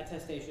independent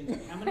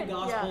attestations? How many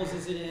Gospels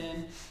is it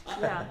in?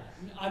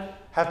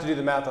 Have to do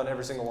the math on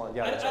every single one.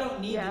 Yeah, I don't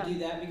need to do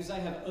that because I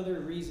have other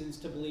reasons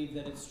to believe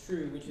that it's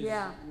true, which is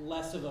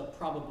less of a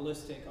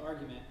probabilistic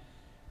argument.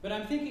 But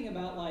I'm thinking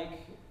about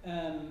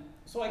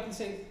so I can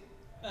say,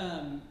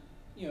 in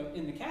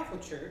the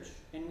Catholic Church,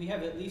 and we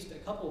have at least a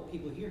couple of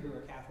people here who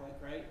are Catholic,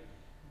 right?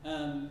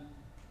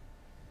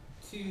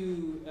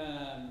 To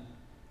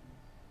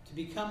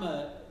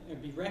become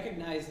be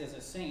recognized as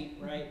a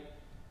saint, right?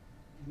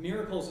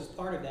 Miracles is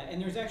part of that,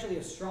 and there's actually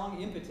a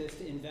strong impetus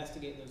to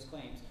investigate those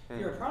claims.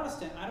 If you're a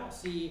Protestant, I don't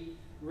see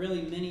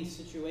really many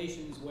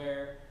situations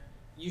where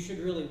you should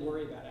really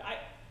worry about it.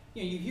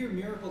 You hear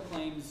miracle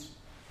claims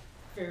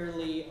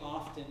fairly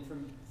often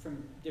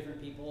from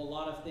different people. A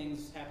lot of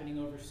things happening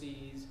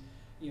overseas,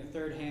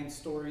 third-hand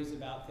stories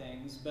about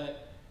things.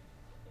 But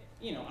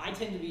I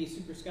tend to be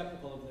super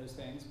skeptical of those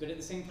things. But at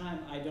the same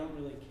time, I don't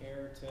really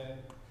care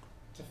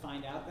to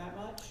find out that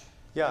much.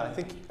 Yeah,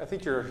 I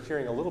think you're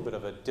hearing a little bit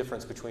of a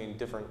difference between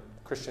different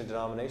Christian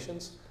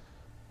denominations.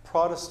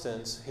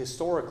 Protestants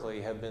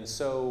historically have been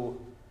so,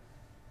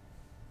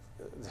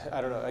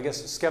 I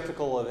guess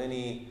skeptical of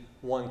any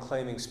one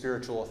claiming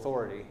spiritual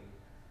authority.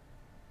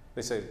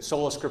 They say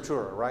sola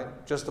scriptura, right?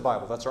 Just the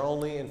Bible. That's our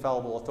only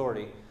infallible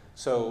authority.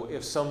 So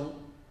if some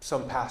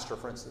pastor,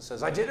 for instance,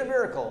 says, I did a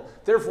miracle,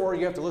 therefore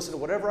you have to listen to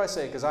whatever I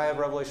say because I have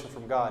revelation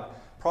from God,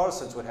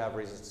 Protestants would have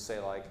reasons to say,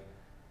 like,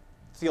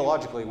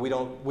 theologically,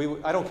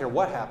 I don't care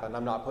what happened,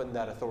 I'm not putting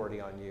that authority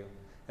on you.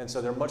 And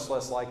so they're much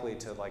less likely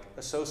to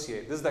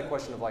associate. This is that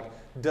question of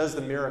does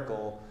the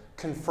miracle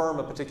confirm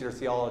a particular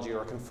theology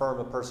or confirm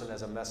a person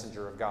as a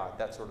messenger of God,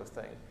 that sort of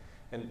thing.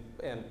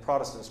 And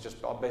Protestants, just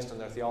based on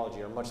their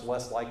theology, are much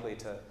less likely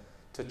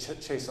to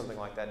chase something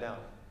like that down.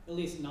 At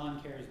least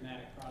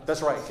non-charismatic Protestants.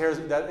 That's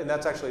right. And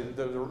that's actually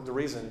the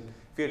reason,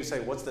 if you had to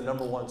say what's the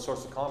number one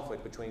source of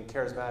conflict between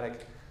charismatic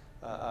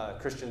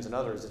Christians and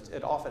others,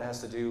 it often has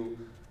to do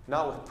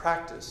not with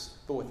practice,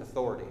 but with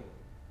authority.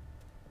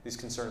 These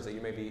concerns that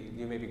you may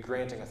be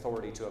granting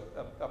authority to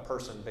a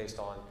person based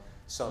on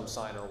some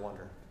sign or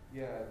wonder.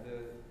 Yeah,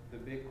 the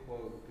big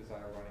quote, because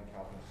I run in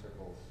Calvinist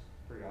circles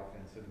pretty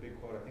often, so the big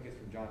quote, I think it's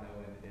from John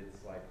Owen,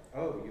 it's like,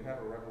 oh, you have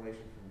a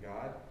revelation from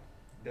God?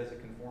 Does it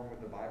conform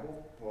with the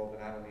Bible? Well,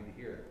 then I don't need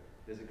to hear it.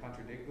 Does it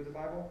contradict with the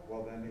Bible?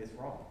 Well, then it's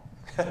wrong.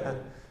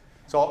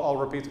 So I'll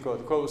repeat the quote.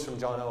 The quote was from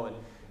John Owen,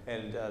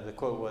 and the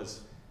quote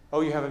was,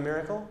 oh, you have a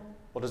miracle?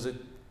 Well, does it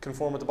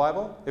conform with the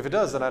Bible? If it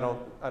does, then I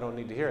don't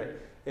need to hear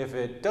it. If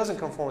it doesn't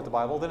conform with the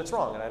Bible, then it's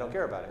wrong, and I don't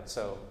care about it.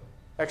 So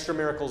extra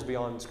miracles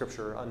beyond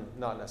Scripture are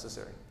not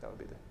necessary. That would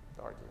be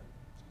the argument.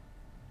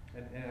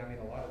 And I mean,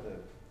 a lot of the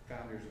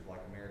founders of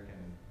American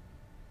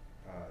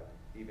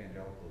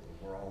evangelicalism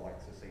were all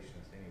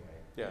cessationists anyway.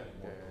 Yeah.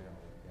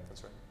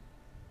 That's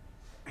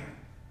right.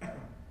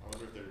 I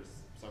wonder if there's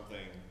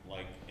something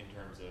in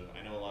terms of,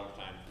 I know a lot of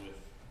times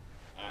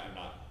I'm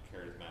not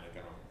charismatic,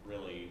 I don't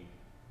really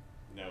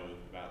know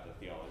about the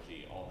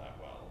theology all that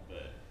well,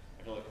 but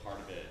I feel like part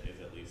of it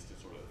is at least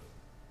to sort of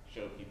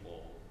show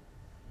people,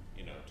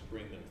 to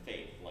bring them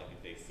faith. Like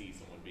if they see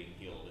someone being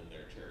healed in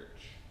their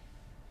church,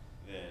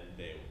 then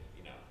they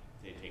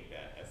take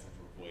that as some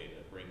sort of way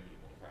to bring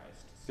people to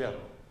Christ. So,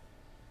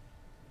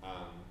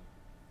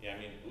 I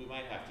mean, we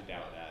might have to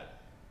doubt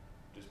that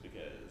just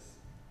because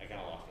I kind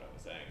of lost what I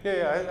was saying.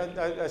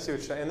 Yeah, I see what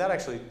you're saying. And that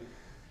actually,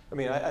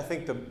 I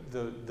think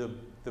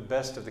the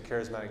best of the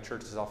charismatic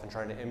church is often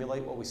trying to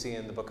emulate what we see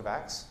in the book of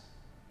Acts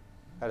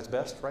at its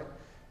best, right?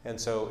 And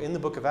so in the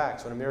book of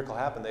Acts, when a miracle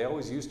happened, they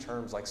always use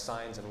terms like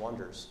signs and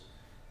wonders.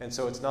 And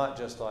so it's not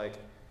just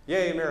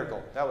yay, a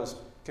miracle. That was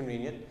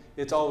convenient.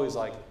 It's always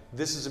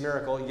this is a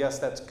miracle. Yes,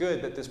 that's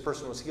good that this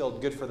person was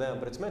healed. Good for them.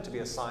 But it's meant to be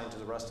a sign to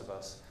the rest of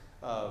us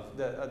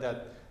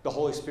that the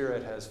Holy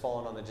Spirit has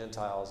fallen on the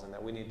Gentiles and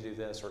that we need to do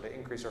this or to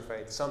increase our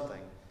faith, something.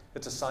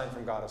 It's a sign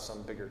from God of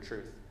some bigger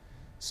truth.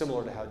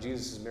 Similar to how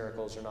Jesus'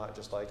 miracles are not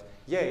just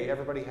yay,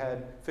 everybody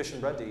had fish and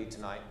bread to eat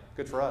tonight.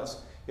 Good for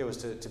us. It was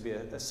to be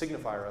a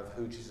signifier of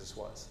who Jesus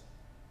was.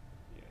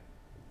 Yeah.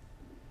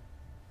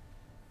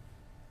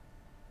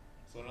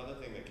 So another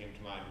thing that came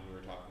to mind when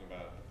we were talking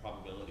about the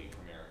probability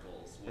for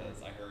miracles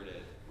was I heard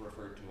it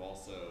referred to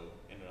also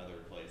in another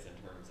place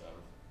in terms of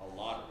a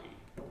lottery.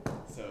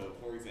 So,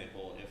 for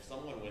example, if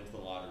someone wins the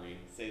lottery,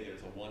 say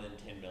there's a 1 in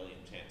 10 million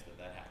chance that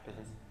that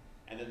happens,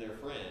 and then their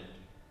friend,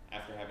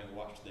 after having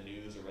watched the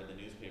news or read the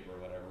newspaper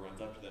or whatever, runs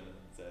up to them and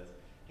says,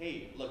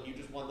 hey, look, you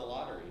just won the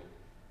lottery.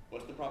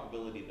 What's the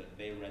probability that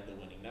they read the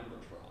winning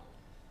numbers wrong?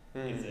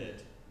 Is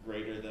it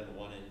greater than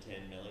 1 in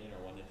 10 million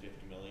or 1 in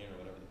 50 million or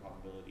whatever the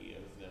probability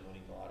of them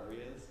winning the lottery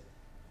is?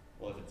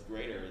 Well, if it's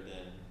greater,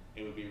 then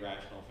it would be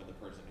rational for the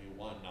person who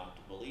won not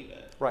to believe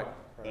it. Right.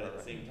 But at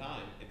the same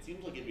time, it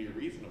seems like it'd be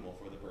reasonable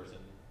for the person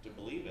to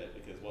believe it,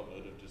 because what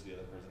motive does the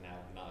other person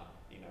have not,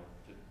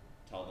 to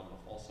tell them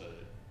a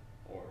falsehood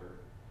or,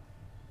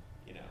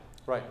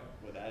 right.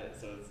 with that?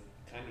 So it's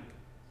kind of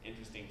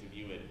interesting to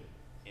view it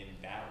in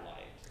that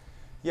light.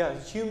 Yeah,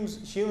 Hume's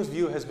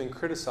view has been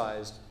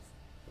criticized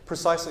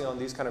precisely on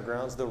these kind of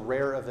grounds, the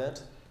rare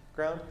event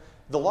ground.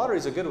 The lottery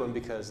is a good one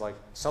because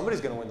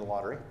somebody's going to win the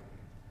lottery.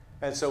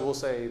 And so we'll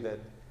say that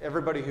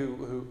everybody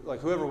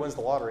whoever wins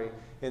the lottery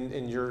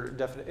in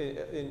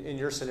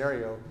your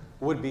scenario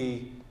would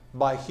be,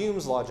 by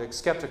Hume's logic,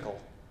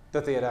 skeptical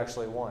that they had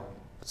actually won.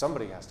 But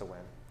somebody has to win,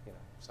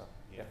 So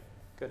yeah,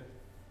 good.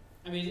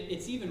 I mean,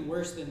 it's even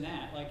worse than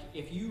that. Like,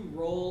 if you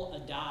roll a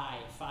die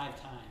 5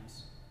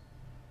 times,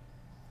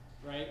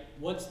 right?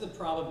 What's the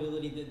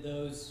probability that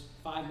those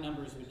 5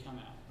 numbers would come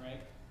out,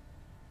 right?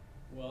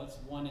 Well, it's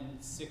 1 in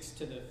 6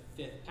 to the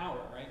 5th power,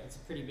 right? That's a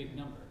pretty big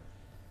number.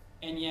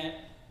 And yet,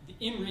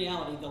 in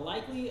reality, the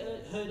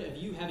likelihood of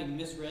you having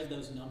misread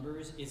those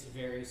numbers is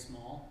very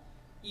small,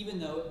 even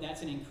though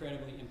that's an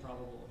incredibly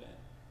improbable event.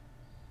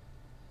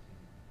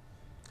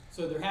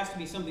 So there has to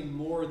be something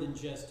more than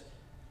just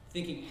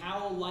thinking,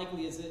 how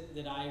likely is it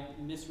that I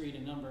misread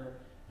a number,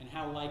 and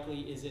how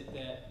likely is it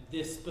that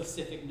this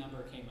specific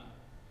number came up?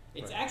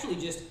 It's actually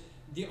just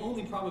the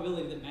only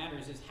probability that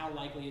matters is how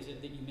likely is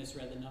it that you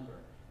misread the number.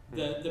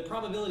 The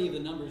probability of the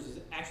numbers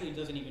actually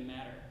doesn't even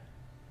matter.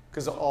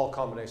 Because all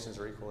combinations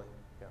are equally,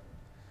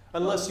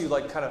 unless you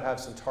kind of have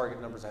some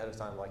target numbers ahead of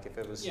time, like if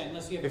it was,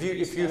 unless you have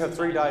if you have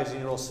 3 dice and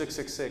you roll 6,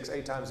 6, 6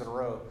 8 times in a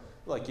row,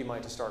 you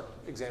might just start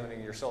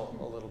examining yourself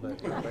a little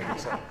bit. So,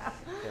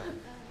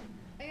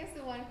 I guess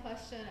the one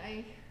question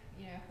I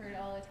heard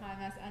all the time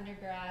as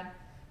undergrad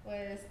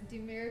was, do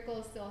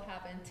miracles still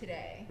happen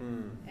today?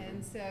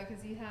 And so,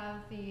 because you have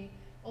the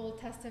Old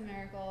Testament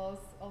miracles,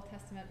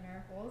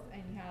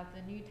 and you have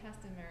the New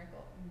Testament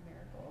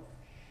miracles.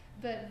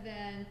 But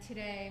then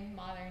today,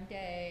 modern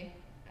day,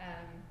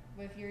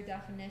 with your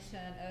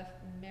definition of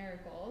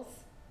miracles,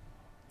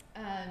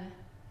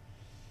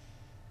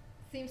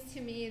 seems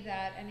to me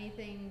that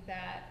anything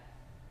that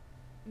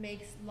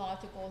makes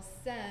logical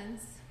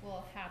sense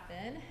will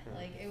happen.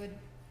 Like, it would,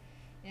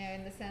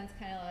 in the sense,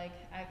 kind of like,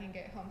 I can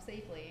get home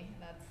safely.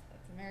 That's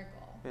a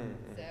miracle.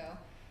 So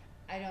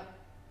I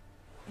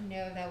don't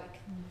know that would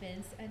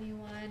convince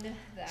anyone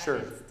that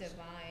it's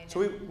divine. So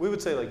we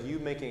would say you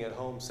making it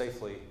home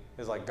safely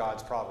is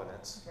God's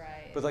providence.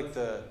 Right. But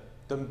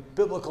the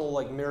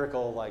biblical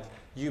miracle,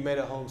 you made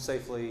it home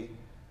safely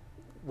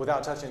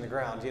without touching the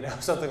ground,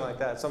 something like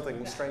that.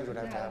 Something strange would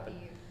have to happen.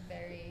 That would be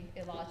very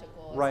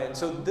illogical. Right, and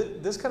so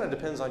this kind of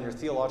depends on your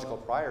theological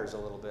priors a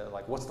little bit.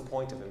 What's the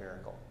point of a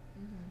miracle?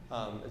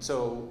 And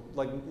so,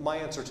 my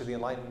answer to the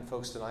Enlightenment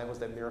folks tonight was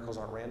that miracles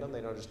aren't random.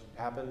 They don't just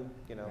happen,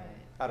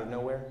 out of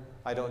nowhere.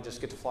 I don't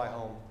just get to fly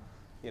home,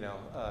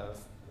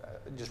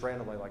 just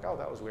randomly, oh,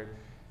 that was weird.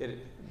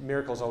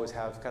 Miracles always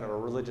have kind of a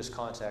religious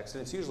context,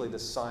 and it's usually the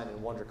sign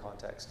and wonder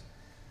context.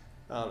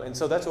 And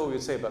so that's what we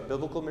would say about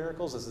biblical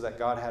miracles, is that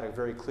God had a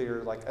very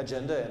clear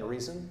agenda and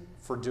reason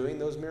for doing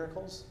those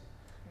miracles.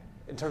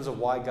 In terms of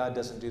why God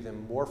doesn't do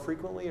them more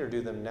frequently or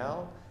do them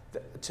now,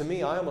 to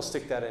me, I almost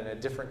stick that in a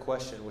different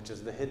question, which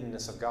is the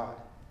hiddenness of God.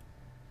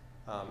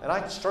 And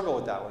I struggle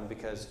with that one,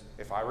 because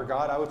if I were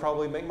God, I would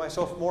probably make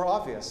myself more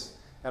obvious,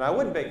 and I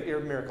would make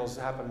miracles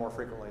happen more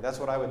frequently. That's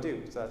what I would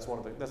do. So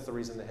that's the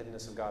reason the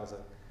hiddenness of God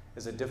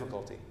is a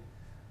difficulty.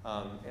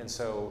 And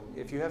so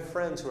if you have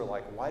friends who are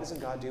why doesn't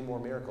God do more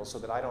miracles so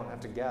that I don't have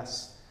to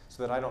guess,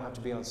 so that I don't have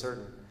to be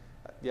uncertain?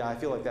 I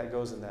feel like that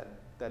goes in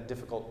that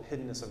difficult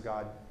hiddenness of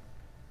God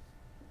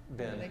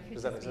bin.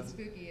 Does that make sense?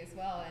 Spooky as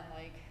well, and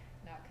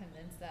not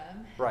convince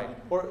them. Right.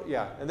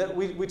 And then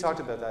we talked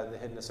about that in the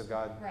hiddenness of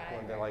God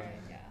one day.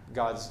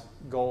 God's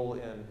goal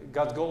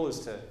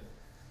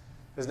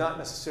is not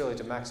necessarily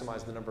to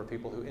maximize the number of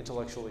people who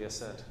intellectually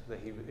assent that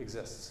He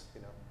exists.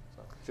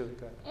 So, Julie,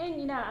 go ahead.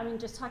 And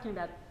just talking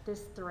about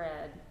this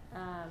thread,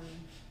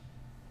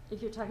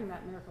 if you're talking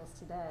about miracles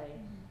today,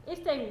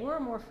 if they were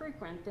more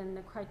frequent, then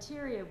the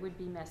criteria would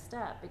be messed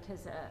up,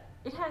 because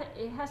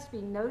it has to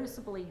be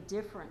noticeably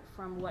different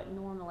from what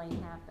normally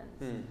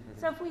happens.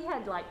 So if we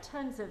had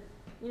tons of,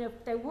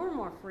 if they were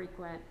more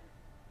frequent,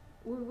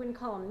 we wouldn't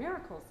call them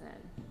miracles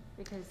then,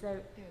 because they.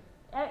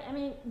 I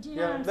mean, do you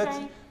know what I'm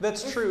saying?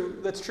 That's true.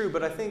 That's true.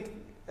 But I think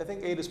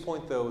Ada's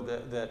point, though,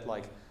 that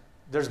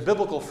there's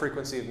biblical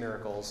frequency of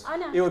miracles. I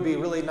know. It would be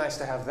really nice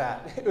to have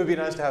that. It would be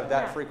nice to have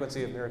that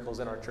frequency of miracles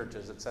in our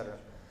churches, etc.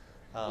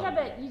 Yeah,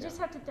 but you just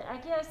have to, I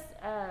guess,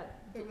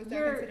 But was that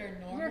your considered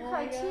normal, your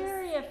I guess?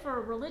 criteria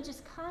for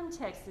religious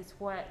context is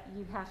what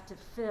you have to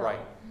fill. Right.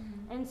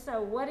 Mhm. And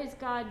so what is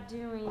God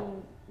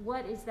doing?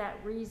 What is that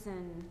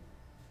reason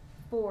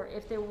for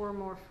if there were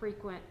more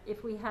frequent,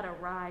 if we had a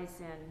rise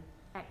in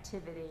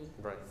activity,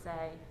 Right.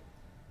 say,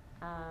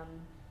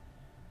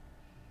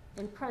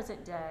 in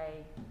present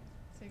day?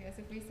 So I guess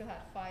if we still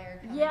had fire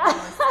coming Yeah. from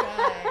the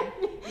sky,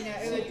 you know,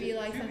 it would be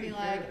like To be something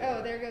fair, like, though.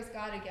 oh, there goes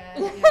God again.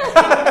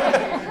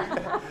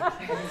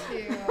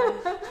 You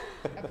know, to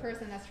a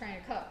person that's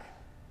trying to cook.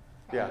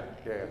 Yeah,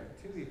 probably. yeah,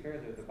 To be fair,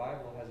 though, the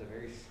Bible has a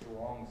very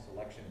strong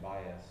selection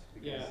bias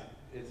because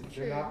Yeah.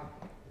 True.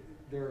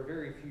 there are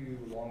very few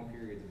long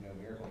periods of no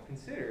miracle.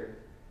 Consider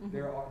Mhm.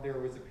 there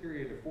was a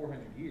period of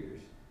 400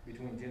 years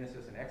between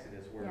Genesis and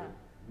Exodus where Yeah.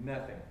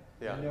 nothing,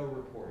 Yeah. no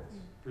reports,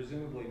 Mm.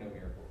 presumably no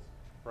miracles.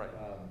 right.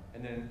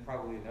 And then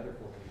probably another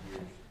 400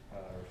 years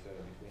or so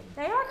between.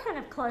 They are kind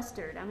of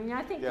clustered. I mean,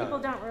 I think Yeah. people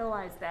don't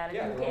realize that.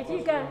 Yeah, If you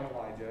close go, on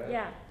Elijah,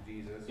 Yeah.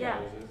 Jesus, Yeah.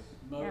 Moses.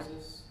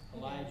 Moses,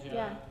 Elijah,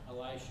 Yeah.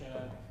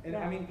 Elisha, And Yeah.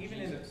 I mean, even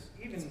in the, Jesus.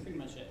 That's pretty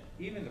much it.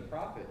 even the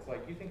prophets,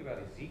 like you think about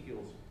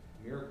Ezekiel's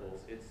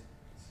miracles, it's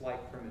slight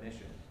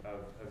premonition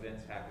of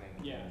events happening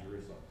Yeah. in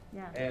Jerusalem.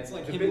 yeah. And It's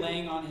like the him big-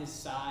 laying on his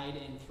side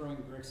and throwing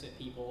bricks at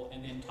people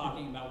and then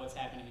talking about what's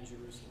happening in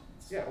Jerusalem.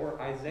 Yeah, or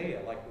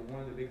Isaiah, like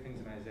one of the big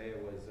things in Isaiah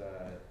was,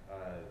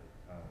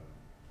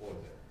 what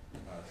was it?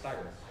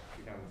 Cyrus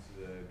becomes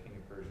the king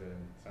of Persia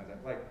and signs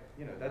that. Like,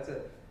 you know,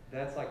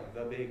 that's like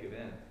the big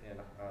event in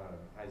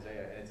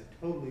Isaiah, and it's a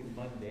totally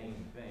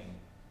mundane thing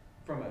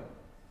from a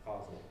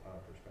causal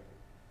perspective.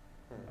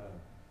 Hmm.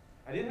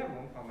 I did have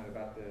one comment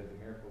about the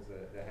miracles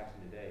that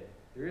happened today.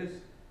 There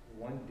is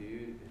one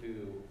dude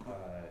who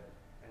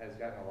has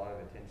gotten a lot of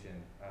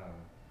attention,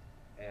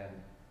 and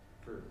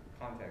for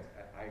context,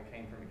 I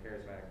came from a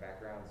charismatic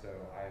background, so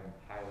I am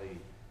highly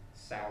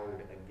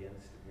soured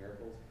against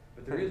miracles.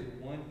 But there is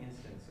one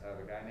instance of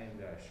a guy named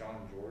Sean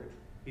George.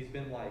 He's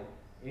been like,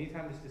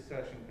 anytime this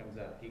discussion comes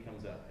up, he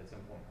comes up at some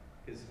point.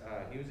 Because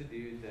he was a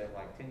dude that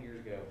like 10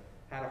 years ago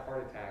had a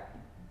heart attack,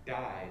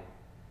 died,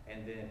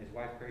 and then his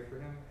wife prayed for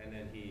him, and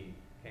then he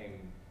came,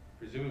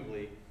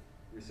 presumably,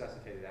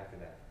 resuscitated after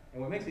that.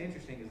 And what makes it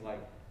interesting is like,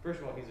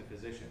 first of all, he's a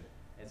physician.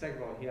 And second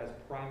of all, he has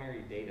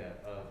primary data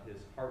of his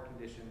heart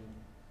condition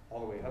all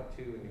the way up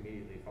to and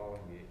immediately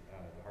following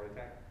the heart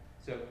attack.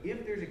 So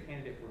if there's a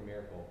candidate for a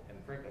miracle, and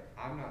frankly,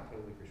 I'm not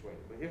totally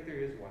persuaded, but if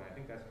there is one, I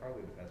think that's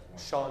probably the best one.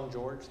 Sean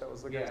George, that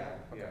was the guy's Yeah,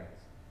 name? Okay.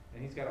 yeah.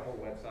 And he's got a whole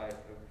website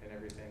and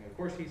everything. Of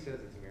course, he says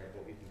it's a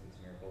miracle. He thinks it's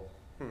a miracle.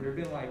 Hmm. There have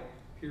been like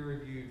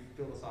peer-reviewed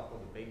philosophical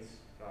debates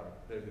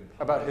that have been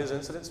About published. his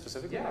incident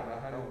specifically? Yeah,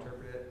 about how to Oh.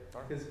 interpret it.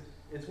 Alright. Because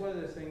it's one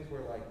of those things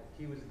where like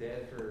he was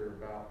dead for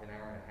about an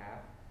hour and a half,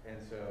 and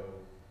so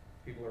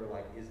people are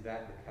like, is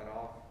that the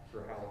cutoff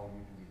for how long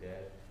you can be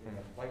dead? You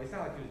know? Like it's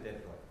not like he was dead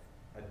for like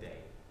a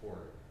day or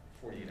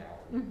 48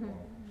 hours. Mhm.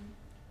 Long.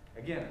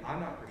 Again, I'm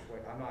not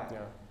persuaded. I'm not.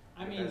 Yeah.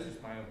 I mean, that's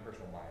just my own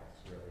personal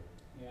bias, really.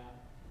 yeah.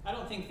 I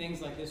don't think things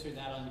like this are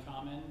that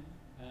uncommon.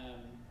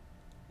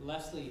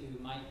 Leslie,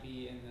 who might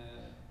be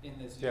in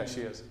the Zoom, Yeah,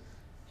 she is.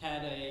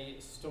 had a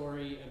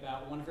story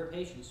about one of her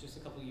patients just a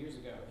couple years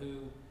ago who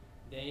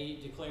they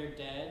declared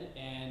dead,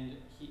 and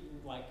he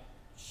like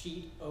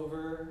sheet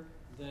over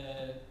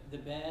the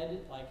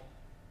bed, like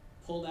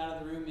pulled out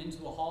of the room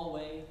into a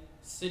hallway,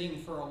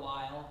 sitting for a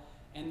while,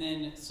 and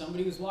then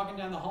somebody was walking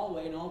down the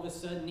hallway, and all of a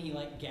sudden he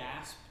like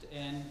gasped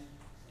and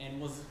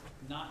was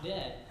not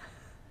dead.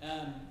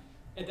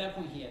 At that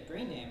point, he had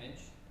brain damage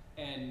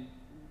and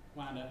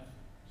wound up.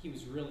 He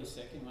was really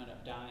sick and wound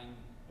up dying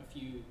a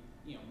few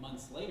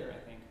months later, I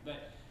think.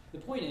 But the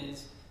point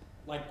is,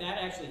 like that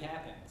actually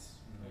happens.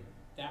 Mhm. Like,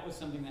 that was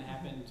something that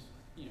happened,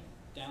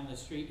 down the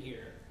street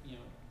here,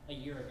 a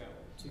year ago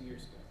or 2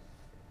 years ago,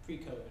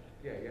 pre-COVID.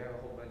 Yeah, you have a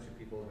whole bunch of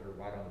people that are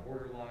right on the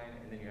borderline,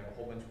 and then you have a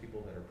whole bunch of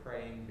people that are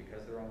praying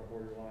because they're on the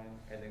borderline,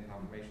 and then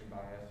confirmation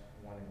bias,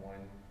 1 and 1.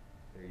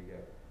 There you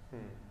go.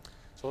 Hmm.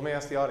 So let me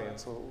ask the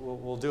audience.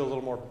 We'll do a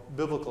little more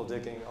biblical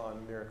digging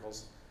on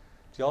miracles.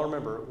 Do y'all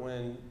remember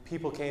when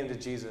people came to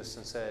Jesus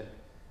and said,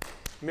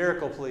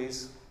 "Miracle,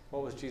 please"?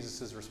 What was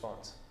Jesus'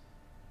 response?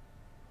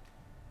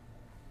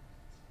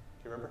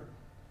 Do you remember?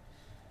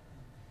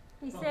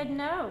 He said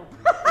no.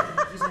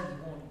 He said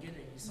he won't get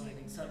any sign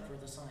except for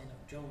the sign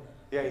of Jonah.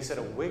 Yeah, he said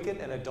a wicked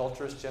and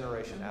adulterous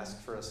generation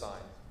asked for a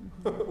sign,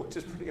 which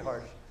is pretty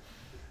harsh.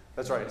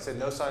 That's right. He said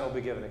no sign will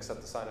be given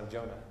except the sign of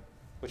Jonah,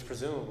 which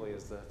presumably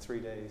is the 3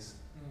 days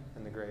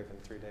in the grave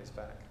and 3 days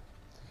back.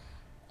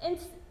 And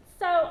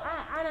so,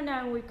 I don't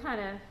know, we've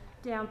kind of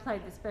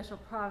downplayed the special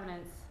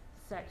providence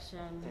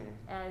section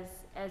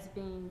as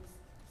being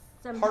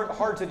somehow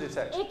Hard to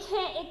detect. It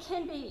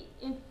can be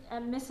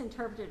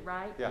misinterpreted,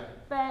 right? Yeah.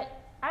 But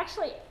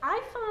actually,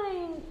 I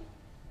find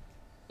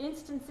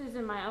instances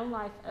in my own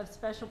life of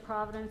special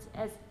providence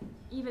as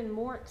even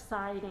more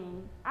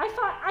exciting.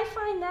 I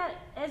find that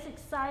as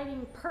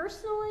exciting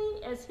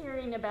personally as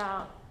hearing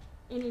about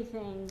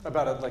anything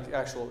About it, like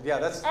actual, yeah,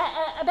 that's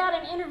about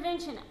an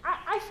intervention.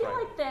 I feel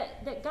Right.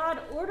 like that God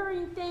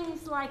ordering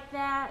things like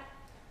that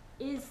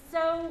is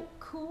so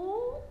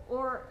cool,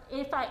 or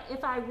if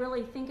I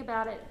really think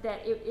about it,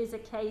 that it is a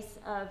case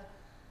of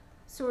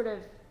sort of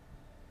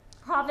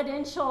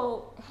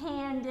providential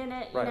hand in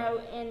it, Right. you know,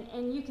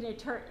 and you can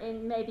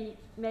and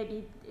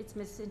maybe it's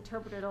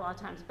misinterpreted a lot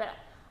of times, but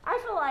I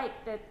feel like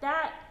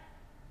that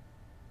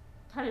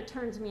kind of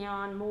turns me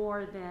on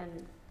more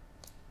than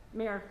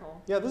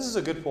miracle. Yeah, this is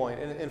a good point.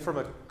 And from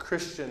a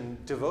Christian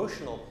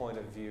devotional point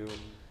of view,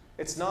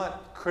 it's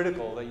not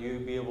critical that you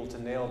be able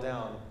to nail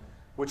down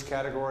which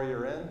category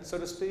you're in, so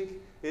to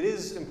speak. It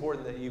is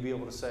important that you be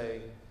able to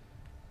say,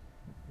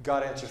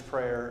 God answers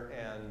prayer,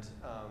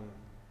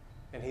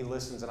 and He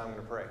listens, and I'm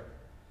going to pray.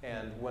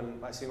 And when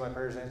I see my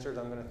prayers answered,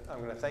 I'm going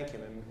to thank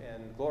Him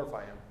and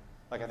glorify Him.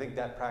 Like, I think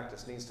that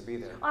practice needs to be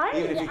there. I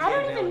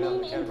don't even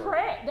mean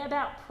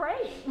about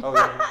praying. Oh,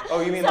 yeah.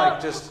 Oh, you mean so,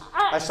 like just,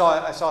 I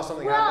saw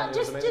something happen.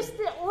 Well, just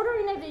the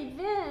ordering of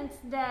events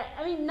that,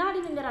 I mean, not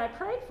even that I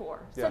prayed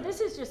for. Yeah. So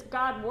this is just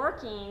God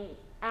working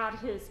out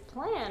His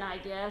plan, I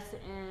guess,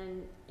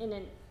 in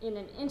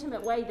an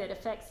intimate way that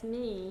affects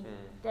me,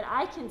 that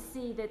I can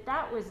see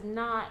that was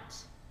not,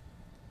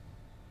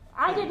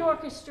 I didn't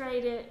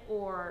orchestrate it,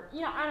 or,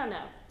 you know, I don't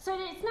know. So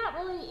it's not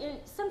really,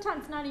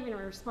 sometimes not even a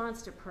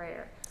response to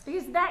prayer,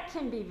 because that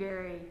can be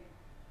very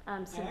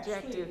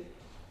subjective.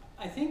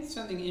 I think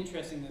something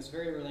interesting that's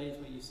very related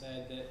to what you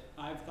said that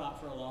I've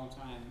thought for a long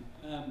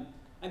time.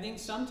 I think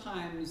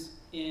sometimes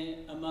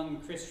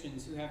among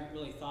Christians who haven't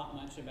really thought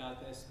much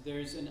about this,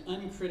 there's an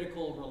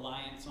uncritical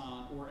reliance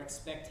on or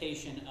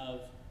expectation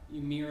of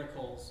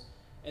miracles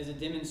as a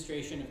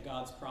demonstration of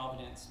God's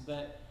providence.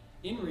 But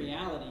in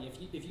reality,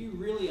 if you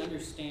really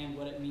understand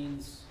what it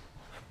means,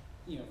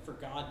 you know, for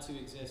God to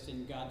exist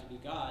and God to be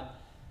God,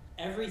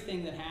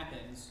 everything that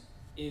happens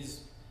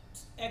is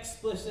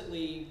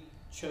explicitly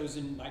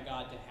chosen by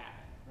God to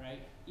happen,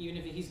 right? Even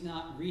if He's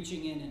not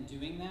reaching in and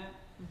doing that.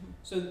 Mm-hmm.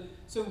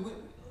 So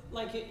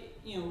like,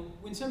 you know,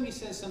 when somebody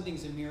says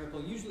something's a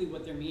miracle, usually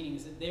what they're meaning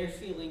is that they're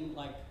feeling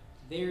like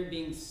they're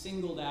being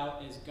singled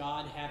out as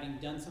God having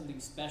done something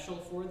special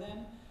for them.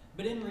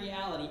 But in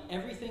reality,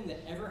 everything that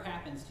ever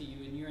happens to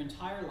you in your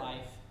entire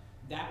life,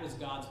 that was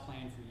God's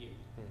plan for you.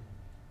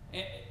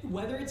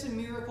 Whether it's a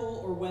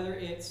miracle or whether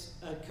it's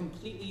a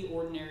completely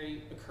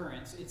ordinary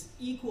occurrence, it's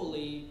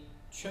equally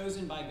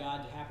chosen by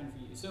God to happen for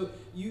you. So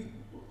you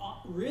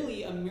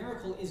really, a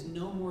miracle is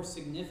no more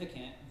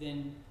significant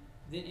than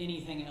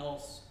anything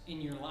else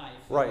in your life.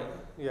 Right.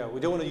 Yeah, we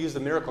don't want to use the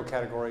miracle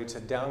category to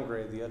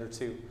downgrade the other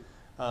two.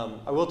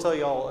 I will tell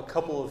you all a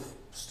couple of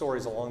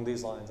stories along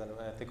these lines, and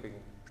I think we can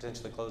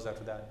potentially close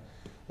after that.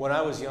 When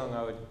I was young,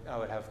 I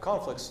would have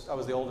conflicts. I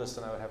was the oldest,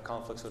 and I would have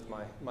conflicts with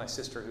my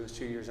sister, who was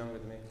 2 years younger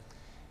than me.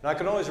 And I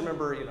can always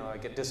remember, you know,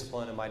 I'd get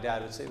disciplined, and my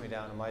dad would sit me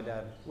down, and my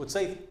dad would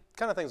say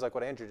kind of things like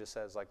what Andrew just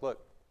says, like, look,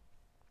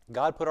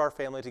 God put our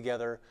family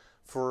together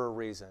for a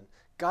reason.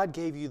 God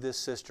gave you this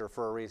sister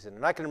for a reason.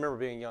 And I can remember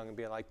being young and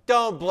being like,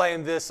 don't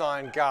blame this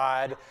on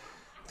God.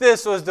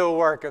 This was the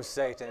work of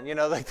Satan, you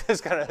know, like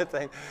this kind of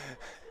thing.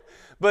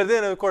 But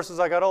then, of course, as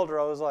I got older,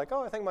 I was like,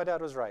 oh, I think my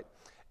dad was right.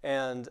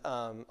 And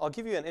I'll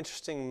give you an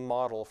interesting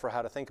model for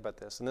how to think about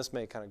this. And this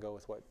may kind of go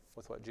with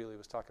what Julie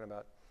was talking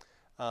about.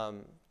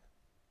 Have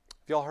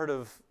y'all heard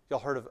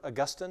of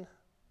Augustine,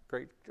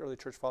 great early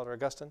church father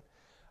Augustine?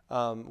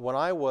 When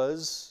I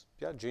was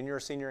junior or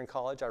senior in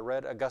college, I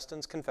read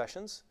Augustine's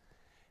Confessions.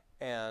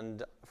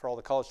 And for all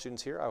the college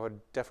students here, I would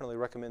definitely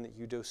recommend that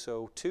you do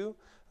so too,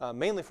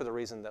 mainly for the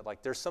reason that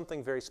there's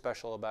something very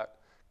special about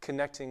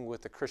connecting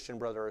with a Christian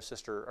brother or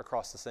sister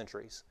across the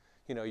centuries.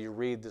 You know, you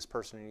read this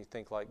person and you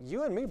think like,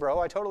 you and me, bro,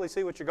 I totally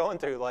see what you're going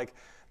through. Like,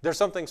 there's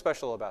something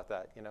special about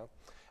that, you know.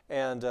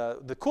 And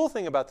the cool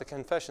thing about the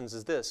Confessions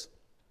is this.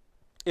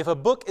 If a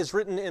book is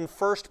written in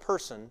first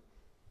person,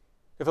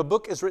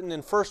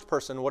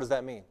 what does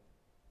that mean?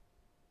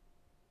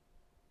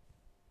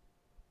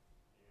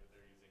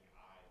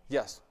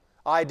 Yes,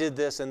 I did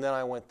this, and then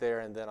I went there,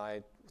 and then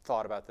I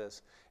thought about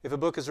this. If a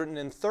book is written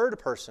in third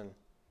person,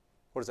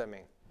 what does that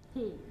mean?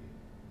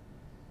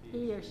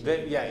 He or she.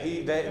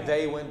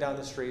 They went down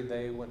the street,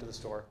 they went to the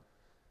store.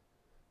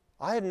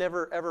 I had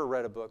never, ever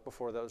read a book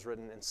before that was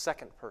written in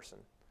second person.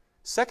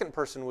 Second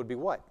person would be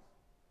what?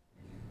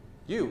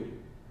 You.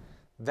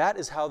 That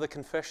is how the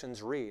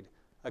Confessions read.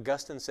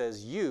 Augustine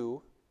says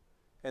you,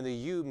 and the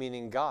you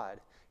meaning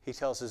God. He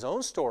tells his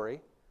own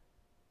story,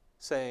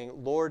 saying,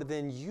 Lord,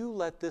 then you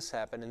let this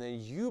happen, and then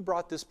you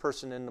brought this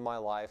person into my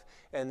life,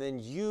 and then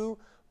you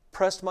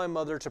pressed my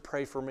mother to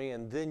pray for me,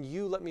 and then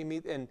you let me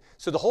meet. And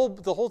so the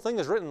whole thing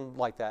is written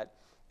like that.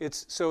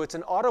 It's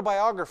an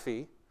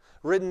autobiography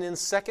written in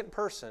second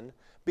person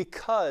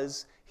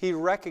because he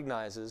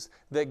recognizes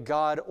that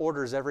God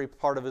orders every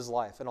part of his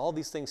life, and all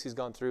these things he's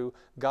gone through,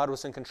 God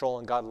was in control,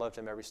 and God loved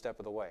him every step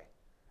of the way.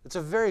 It's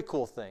a very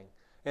cool thing.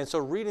 And so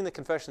reading the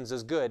Confessions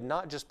is good,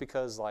 not just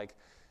because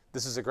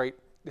this is a great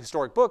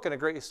historic book and a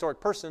great historic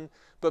person,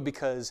 but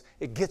because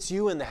it gets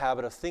you in the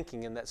habit of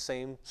thinking in that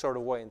same sort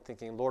of way and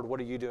thinking, Lord, what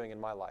are you doing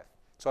in my life?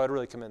 So I'd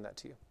really commend that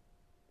to you.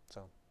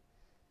 So,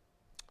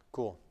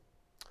 cool.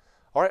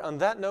 All right, on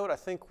that note, I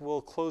think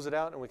we'll close it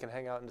out and we can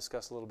hang out and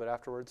discuss a little bit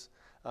afterwards.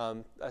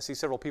 I see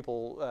several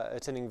people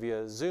attending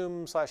via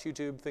Zoom /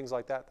 YouTube, things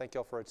like that. Thank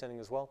y'all for attending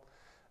as well.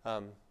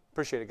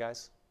 Appreciate it,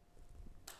 guys.